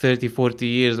 30, 40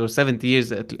 years or 70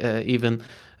 years even,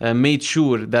 made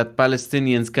sure that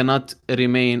Palestinians cannot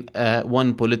remain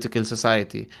one political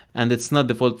society. And it's not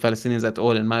the fault of Palestinians at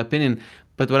all, in my opinion.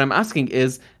 But what I'm asking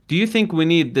is, do you think we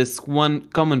need this one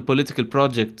common political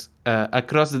project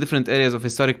across the different areas of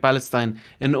historic Palestine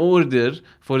in order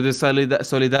for the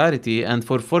solidarity and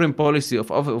for foreign policy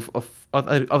of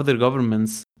other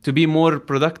governments to be more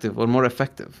productive or more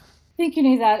effective? Thank you,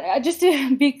 Nizat. Just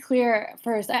to be clear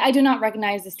first, I do not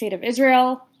recognize the state of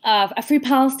Israel. A free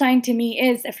Palestine to me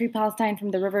is a free Palestine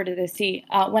from the river to the sea.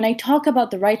 When I talk about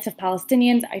the rights of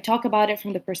Palestinians, I talk about it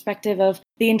from the perspective of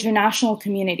the international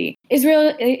community.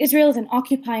 Israel is an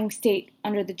occupying state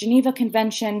under the Geneva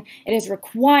Convention. It is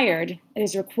required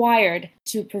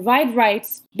to provide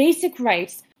rights, basic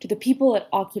rights, to the people it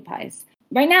occupies.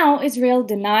 Right now, Israel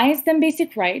denies them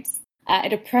basic rights.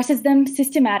 It oppresses them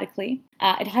systematically.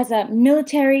 It has a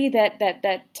military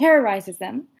that terrorizes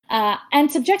them and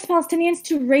subjects Palestinians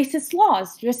to racist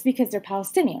laws just because they're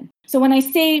Palestinian. So when I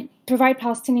say provide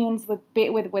Palestinians with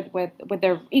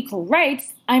their equal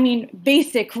rights, I mean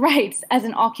basic rights as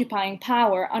an occupying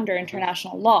power under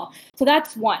international law. So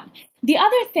that's one. The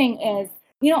other thing is,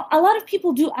 a lot of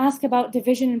people do ask about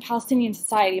division in Palestinian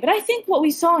society, but I think what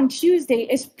we saw on Tuesday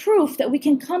is proof that we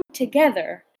can come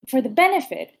together for the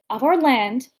benefit of our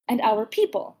land and our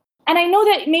people. And I know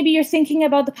that maybe you're thinking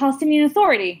about the Palestinian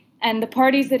Authority and the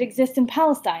parties that exist in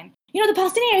Palestine. The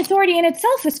Palestinian Authority in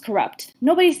itself is corrupt.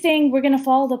 Nobody's saying we're going to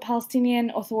follow the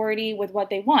Palestinian Authority with what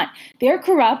they want. They're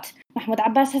corrupt. Mahmoud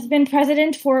Abbas has been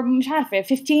president for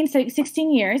 15,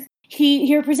 16 years.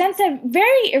 He represents a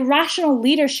very irrational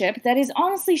leadership that is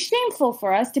honestly shameful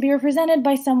for us to be represented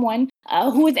by someone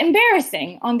who is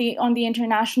embarrassing on the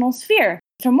international sphere.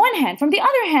 From one hand. From the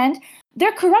other hand,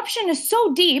 their corruption is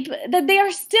so deep that they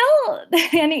are still,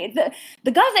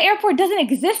 the Gaza airport doesn't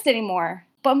exist anymore.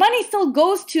 But money still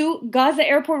goes to Gaza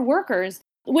airport workers,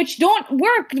 which don't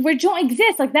work, which don't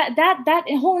exist. Like that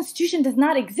whole institution does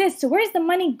not exist. So where's the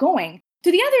money going?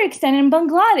 To the other extent, in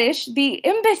Bangladesh, the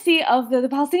embassy of the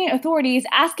Palestinian Authority is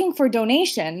asking for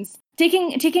donations,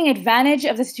 taking advantage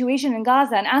of the situation in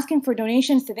Gaza and asking for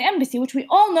donations to the embassy, which we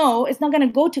all know is not going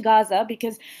to go to Gaza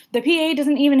because the PA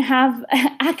doesn't even have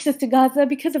access to Gaza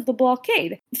because of the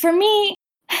blockade. For me,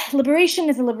 liberation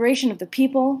is a liberation of the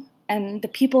people, and the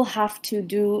people have to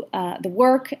do the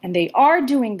work, and they are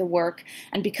doing the work.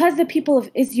 And because the people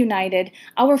is united,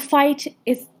 our fight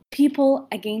is people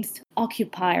against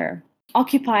occupier.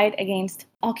 Occupied against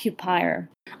occupier.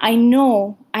 I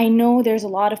know there's a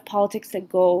lot of politics that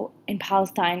go in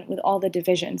Palestine with all the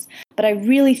divisions, but I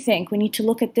really think we need to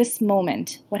look at this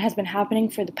moment, what has been happening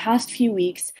for the past few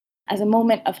weeks, as a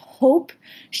moment of hope,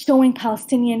 showing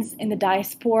Palestinians in the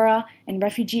diaspora and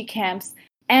refugee camps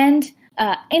and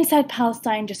inside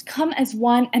Palestine just come as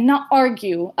one and not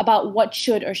argue about what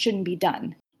should or shouldn't be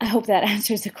done. I hope that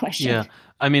answers the question. Yeah,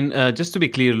 I mean, just to be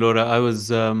clear, Laura, I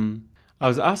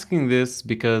was asking this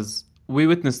because we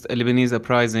witnessed a Lebanese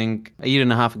uprising a year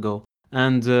and a half ago.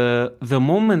 And the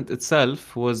moment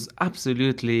itself was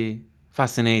absolutely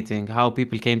fascinating, how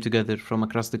people came together from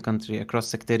across the country, across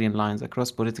sectarian lines,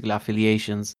 across political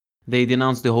affiliations. They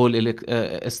denounced the whole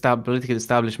political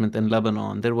establishment in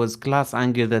Lebanon. There was class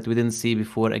anger that we didn't see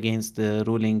before against the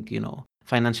ruling,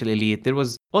 financial elite. There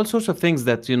was all sorts of things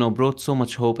that, brought so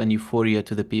much hope and euphoria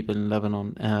to the people in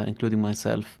Lebanon, including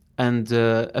myself. And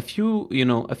a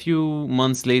few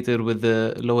months later, with the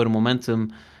lower momentum,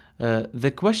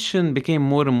 the question became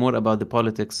more and more about the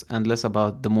politics and less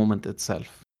about the moment itself.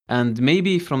 And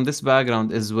maybe from this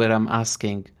background is where I'm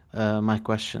asking my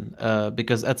question,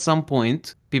 because at some point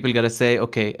people gotta say,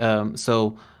 okay,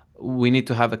 so we need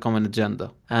to have a common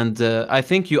agenda. And I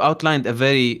think you outlined a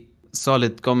very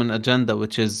solid common agenda,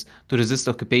 which is to resist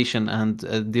occupation and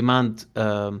demand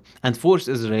and force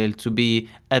Israel to be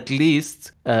at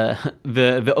least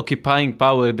the occupying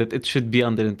power that it should be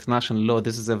under international law.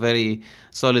 This is a very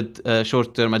solid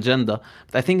short-term agenda.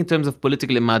 But I think in terms of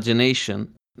political imagination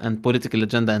and political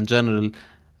agenda in general,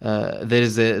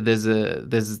 this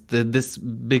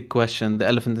big question, the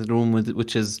elephant in the room,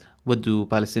 which is what do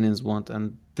Palestinians want,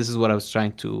 and this is what I was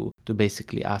trying to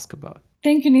basically ask about.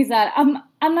 Thank you, Nizar.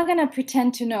 I'm not going to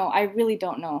pretend to know. I really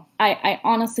don't know. I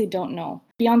honestly don't know.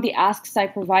 Beyond the asks I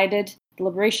provided, the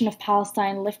liberation of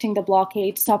Palestine, lifting the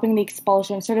blockade, stopping the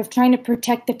expulsion, sort of trying to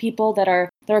protect the people that are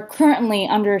currently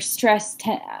under stress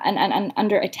and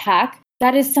under attack,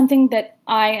 that is something that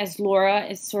I, as Laura,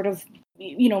 is sort of,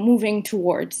 moving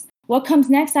towards. What comes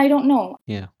next, I don't know.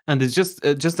 Yeah, and it's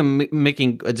just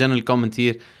making a general comment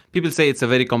here. People say it's a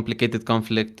very complicated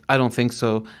conflict. I don't think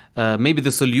so. Maybe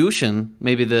the solution,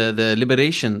 maybe the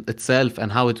liberation itself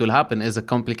and how it will happen is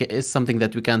something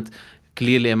that we can't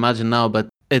clearly imagine now, but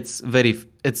it's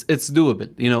doable.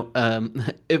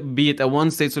 Be it a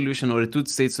one-state solution or a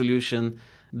two-state solution,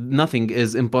 nothing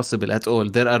is impossible at all.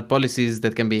 There are policies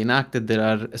that can be enacted. There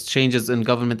are changes in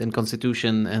government and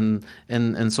constitution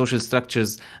and social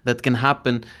structures that can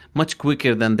happen much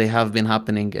quicker than they have been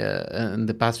happening in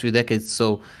the past few decades.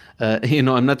 So,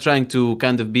 I'm not trying to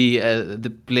kind of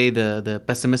play the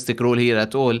pessimistic role here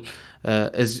at all.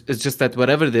 It's just that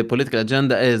whatever the political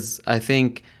agenda is, I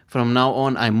think from now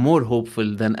on, I'm more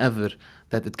hopeful than ever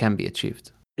that it can be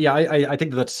achieved. Yeah, I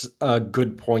think that's a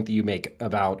good point that you make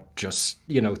about just,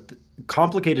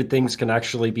 complicated things can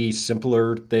actually be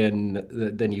simpler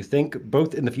than you think,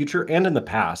 both in the future and in the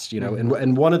past,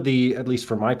 and one of the, at least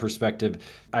from my perspective,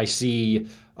 I see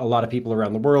a lot of people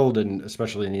around the world, and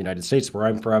especially in the United States where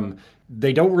I'm from,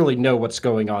 they don't really know what's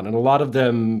going on. And a lot of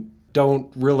them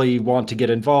don't really want to get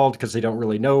involved because they don't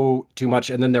really know too much.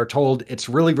 And then they're told it's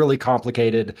really, really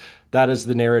complicated. That is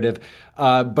the narrative.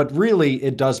 But really,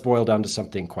 it does boil down to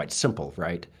something quite simple,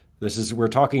 right? We're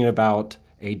talking about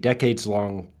a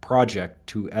decades-long project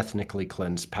to ethnically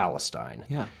cleanse Palestine.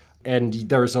 Yeah. And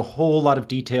there's a whole lot of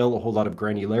detail, a whole lot of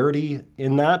granularity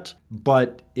in that.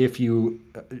 But if you,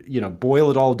 boil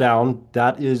it all down,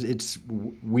 it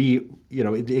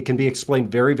can be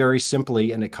explained very, very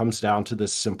simply, and it comes down to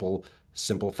this simple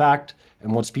fact.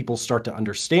 And once people start to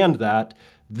understand that,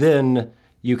 then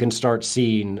you can start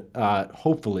seeing,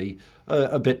 hopefully,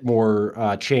 a bit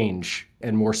more change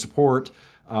and more support,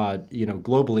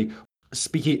 globally.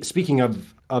 Speaking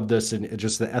of this and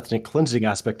just the ethnic cleansing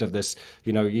aspect of this,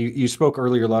 you spoke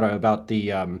earlier, Laura, about the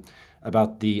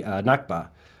Nakba,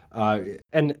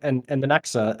 and the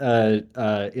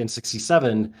Naksa in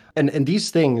 '67, and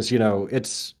these things,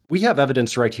 we have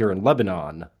evidence right here in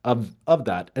Lebanon of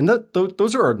that, and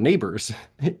those are our neighbors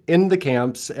in the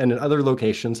camps and in other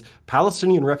locations,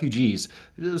 Palestinian refugees,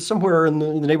 somewhere in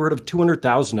the neighborhood of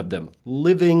 200,000 of them,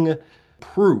 living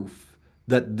proof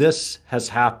that this has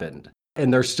happened.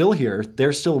 And they're still here.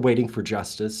 They're still waiting for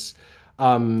justice.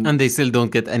 And they still don't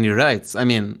get any rights. I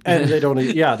mean, and they don't.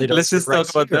 Yeah, they don't. Let's just talk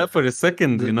about that for a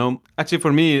second. Actually,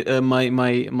 for me,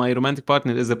 my romantic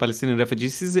partner is a Palestinian refugee.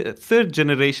 She's a third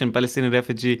generation Palestinian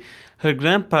refugee. Her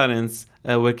grandparents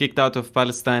were kicked out of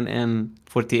Palestine in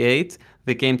 '48.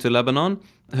 They came to Lebanon.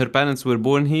 Her parents were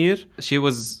born here. She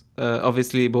was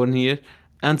obviously born here.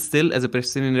 And still, as a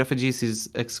Palestinian refugee, she's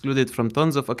excluded from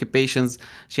tons of occupations.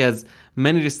 She has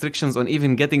many restrictions on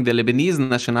even getting the Lebanese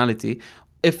nationality.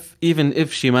 Even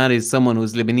if she marries someone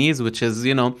who's Lebanese, which is,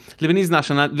 Lebanese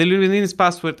nationality, the Lebanese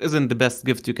passport isn't the best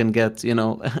gift you can get,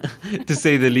 to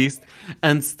say the least.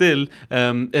 And still,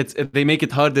 they make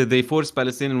it harder. They force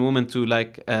Palestinian women to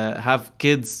have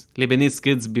kids, Lebanese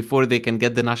kids, before they can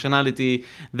get the nationality.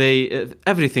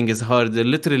 Everything is harder.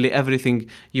 Literally everything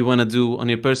you want to do on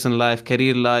your personal life,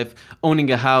 career life, owning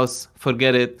a house,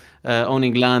 forget it,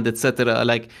 owning land, etc.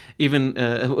 Even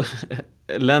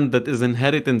land that is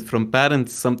inherited from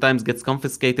parents sometimes gets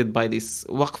confiscated by these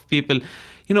Waqf people.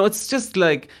 It's just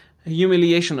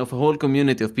humiliation of a whole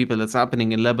community of people that's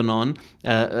happening in Lebanon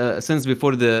since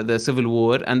before the civil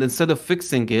war. And instead of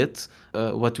fixing it,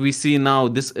 what we see now,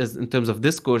 this is in terms of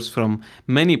discourse from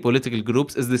many political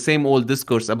groups, is the same old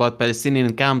discourse about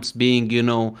Palestinian camps being,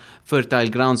 fertile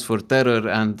grounds for terror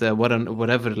and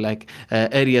whatever, like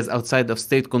areas outside of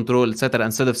state control, etc.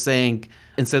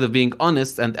 Instead of being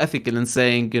honest and ethical and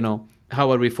saying, how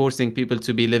are we forcing people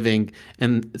to be living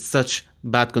in such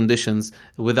bad conditions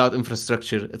without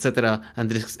infrastructure, etc.,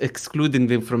 and excluding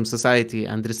them from society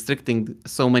and restricting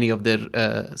so many of their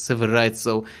civil rights?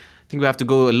 So I think we have to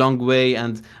go a long way.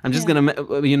 And I'm just Yeah.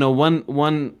 gonna,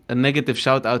 one negative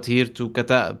shout out here to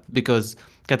Qatar, because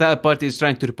Qatar party is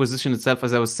trying to reposition itself,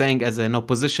 as I was saying, as an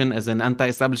opposition, as an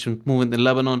anti-establishment movement in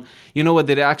Lebanon. You know what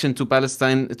the reaction to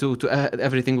Palestine, to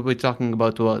everything we're talking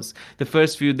about was? The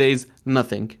first few days,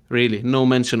 nothing, really. No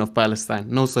mention of Palestine,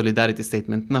 no solidarity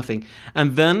statement, nothing.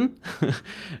 And then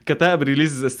Qatar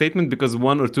releases a statement because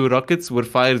one or two rockets were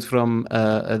fired from,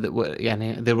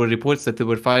 there were reports that they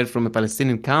were fired from a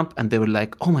Palestinian camp, and they were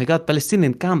like, oh my God,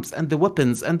 Palestinian camps and the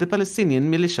weapons and the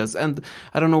Palestinian militias and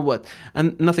I don't know what,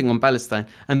 and nothing on Palestine.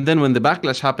 And then when the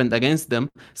backlash happened against them,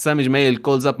 Sami Jmail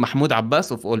calls up Mahmoud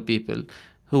Abbas, of all people,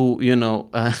 who,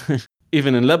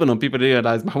 even in Lebanon, people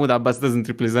realize Mahmoud Abbas doesn't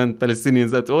represent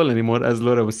Palestinians at all anymore, as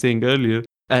Laura was saying earlier.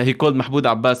 He called Mahmoud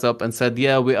Abbas up and said,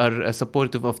 yeah, we are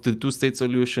supportive of the two-state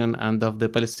solution and of the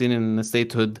Palestinian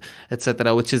statehood,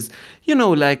 etc., which is,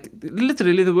 like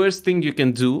literally the worst thing you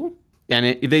can do.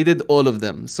 And they did all of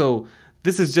them. So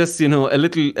this is just, a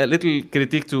little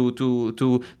critique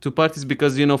to parties,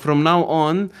 because, from now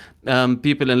on,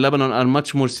 people in Lebanon are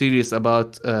much more serious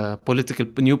about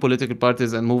new political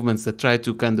parties and movements that try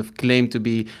to kind of claim to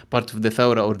be part of the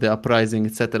thawra or the uprising,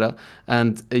 etc.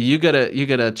 And you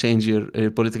gotta change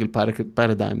your political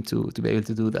paradigm to be able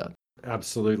to do that.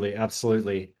 Absolutely,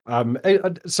 absolutely.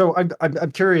 So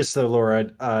I'm curious though, Laura.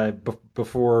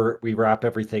 Before we wrap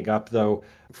everything up, though,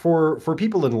 for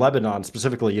people in Lebanon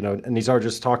specifically, and Nizar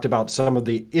just talked about some of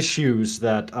the issues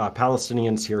that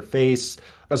Palestinians here face,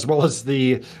 as well as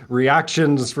the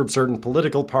reactions from certain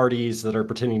political parties that are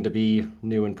pretending to be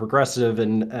new and progressive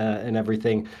and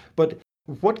everything. But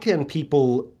what can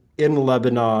people in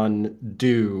Lebanon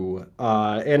do,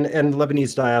 and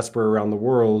Lebanese diaspora around the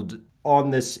world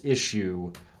on this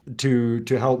issue to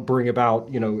help bring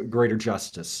about greater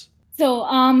justice? So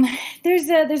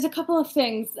there's a couple of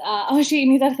things. Oshi,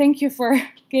 Nidar, thank you for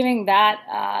giving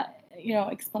that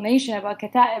explanation about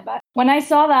Kata'ib. When I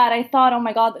saw that, I thought, oh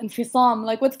my God, infisam,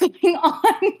 like what's going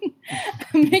on?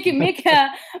 make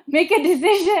a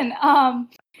decision.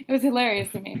 It was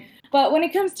hilarious to me. But when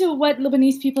it comes to what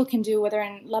Lebanese people can do, whether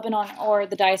in Lebanon or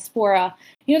the diaspora,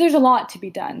 there's a lot to be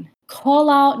done. Call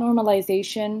out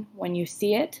normalization when you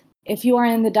see it. If you are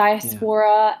in the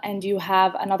diaspora and you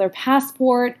have another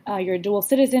passport, you're a dual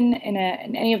citizen in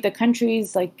any of the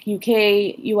countries like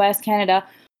UK, US, Canada,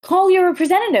 call your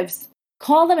representatives.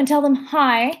 Call them and tell them,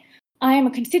 hi, I am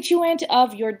a constituent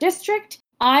of your district.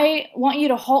 I want you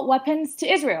to halt weapons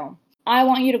to Israel. I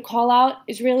want you to call out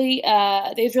the Israeli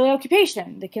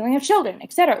occupation, the killing of children,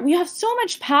 etc. We have so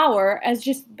much power as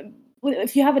just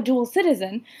if you have a dual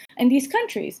citizen in these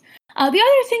countries. The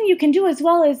other thing you can do as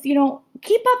well is,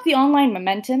 keep up the online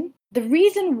momentum. The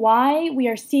reason why we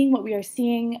are seeing what we are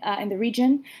seeing in the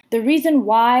region, the reason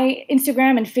why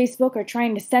Instagram and Facebook are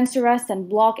trying to censor us and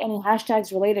block any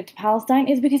hashtags related to Palestine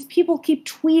is because people keep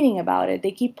tweeting about it.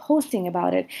 They keep posting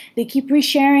about it. They keep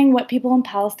resharing what people in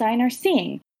Palestine are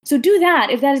seeing. So do that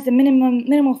if that is the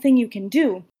minimal thing you can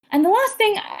do. And the last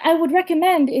thing I would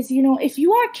recommend is, if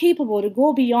you are capable to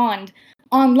go beyond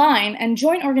online and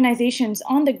join organizations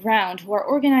on the ground who are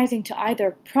organizing to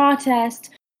either protest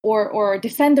or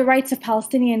defend the rights of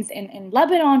Palestinians in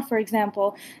Lebanon, for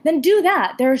example, then do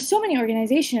that. There are so many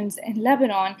organizations in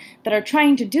Lebanon that are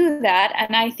trying to do that,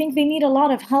 and I think they need a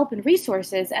lot of help and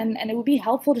resources, and it would be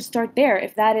helpful to start there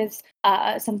if that is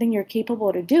something you're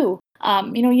capable to do.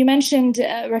 You mentioned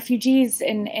refugees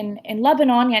in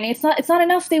Lebanon. It's not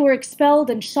enough they were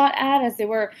expelled and shot at as they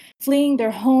were fleeing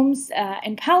their homes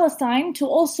in Palestine to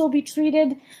also be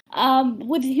treated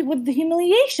with the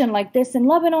humiliation like this in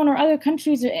Lebanon or other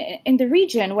countries in the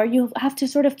region, where you have to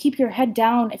sort of keep your head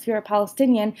down if you're a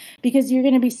Palestinian, because you're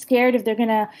going to be scared if they're going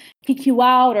to kick you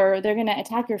out or they're going to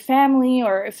attack your family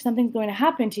or if something's going to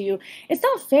happen to you. It's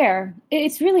not fair.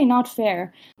 It's really not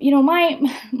fair.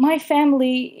 My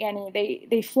family,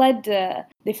 they fled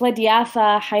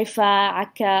Yafa, Haifa,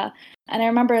 Akka. And I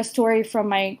remember a story from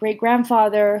my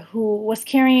great-grandfather who was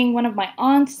carrying one of my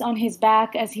aunts on his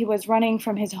back as he was running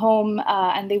from his home,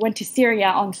 and they went to Syria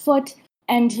on foot.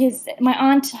 and my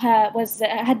aunt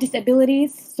had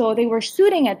disabilities, so they were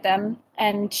shooting at them,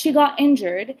 and she got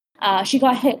injured. She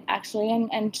got hit actually,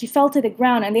 and she fell to the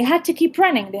ground, and they had to keep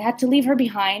running. They had to leave her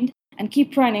behind and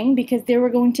keep running because they were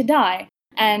going to die.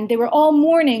 And they were all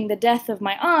mourning the death of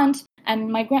my aunt.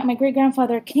 And my great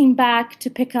grandfather came back to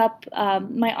pick up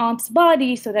my aunt's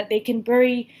body so that they can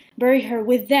bury her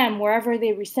with them wherever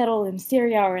they resettle in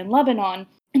Syria or in Lebanon.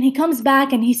 And he comes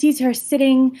back and he sees her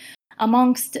sitting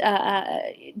amongst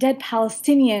dead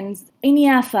Palestinians in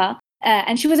Yafa.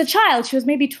 And she was a child. She was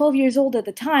maybe 12 years old at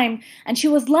the time. And she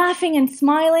was laughing and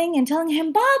smiling and telling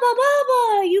him, Baba,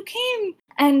 Baba, you came.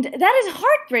 And that is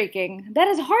heartbreaking. That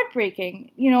is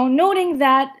heartbreaking, noting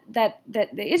that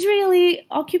the Israeli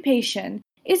occupation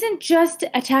isn't just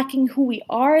attacking who we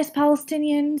are as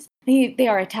Palestinians. They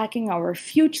are attacking our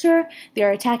future. They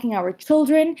are attacking our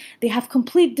children. They have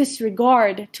complete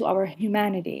disregard to our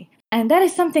humanity. And that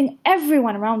is something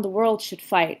everyone around the world should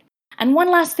fight. And one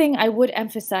last thing I would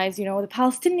emphasize, the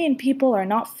Palestinian people are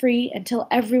not free until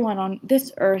everyone on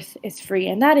this earth is free.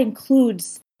 And that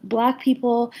includes Black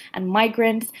people and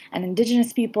migrants and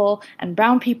indigenous people and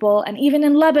brown people. And even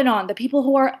in Lebanon, the people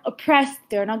who are oppressed,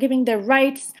 they're not giving their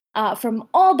rights from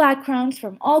all backgrounds,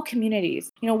 from all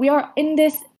communities. We are in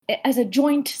this as a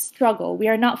joint struggle. We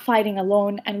are not fighting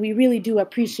alone. And we really do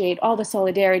appreciate all the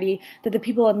solidarity that the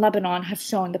people in Lebanon have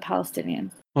shown the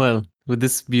Palestinians. Well, with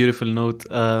this beautiful note,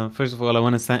 first of all, I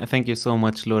want to thank you so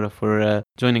much, Laura, for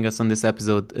joining us on this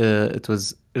episode. It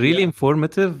was really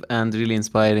informative and really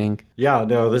inspiring. Yeah,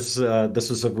 no, this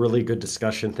was a really good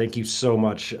discussion. Thank you so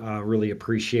much. Really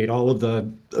appreciate all of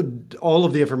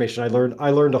the information. I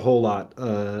learned a whole lot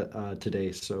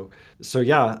today. So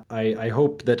yeah, I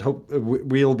hope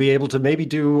we'll be able to maybe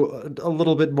do a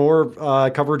little bit more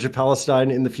coverage of Palestine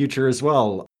in the future as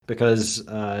well, because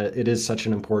it is such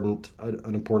an important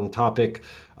topic,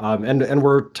 and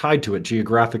we're tied to it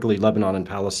geographically. Lebanon and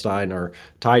Palestine are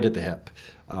tied at the hip,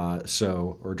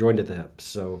 or joined at the hip.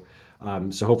 So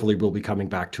hopefully we'll be coming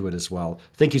back to it as well.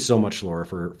 Thank you so much, Laura,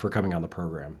 for coming on the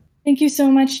program. Thank you so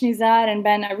much, Nizar and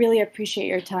Ben. I really appreciate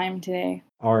your time today.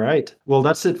 All right. Well,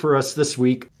 that's it for us this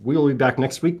week. We will be back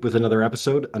next week with another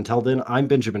episode. Until then, I'm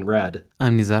Benjamin Red.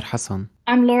 I'm Nizar Hassan.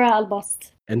 I'm Laura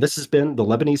Al-Bast. And this has been the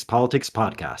Lebanese Politics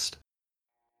Podcast.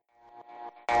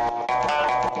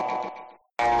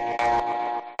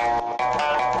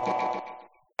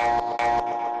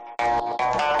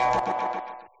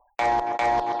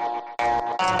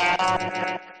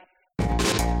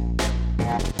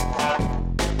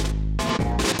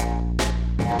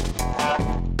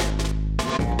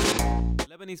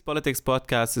 Lebanese Politics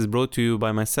Podcast is brought to you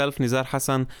by myself, Nizar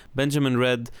Hassan, Benjamin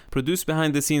Red, produced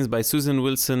behind the scenes by Susan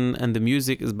Wilson, and the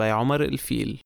music is by Omar El Fil.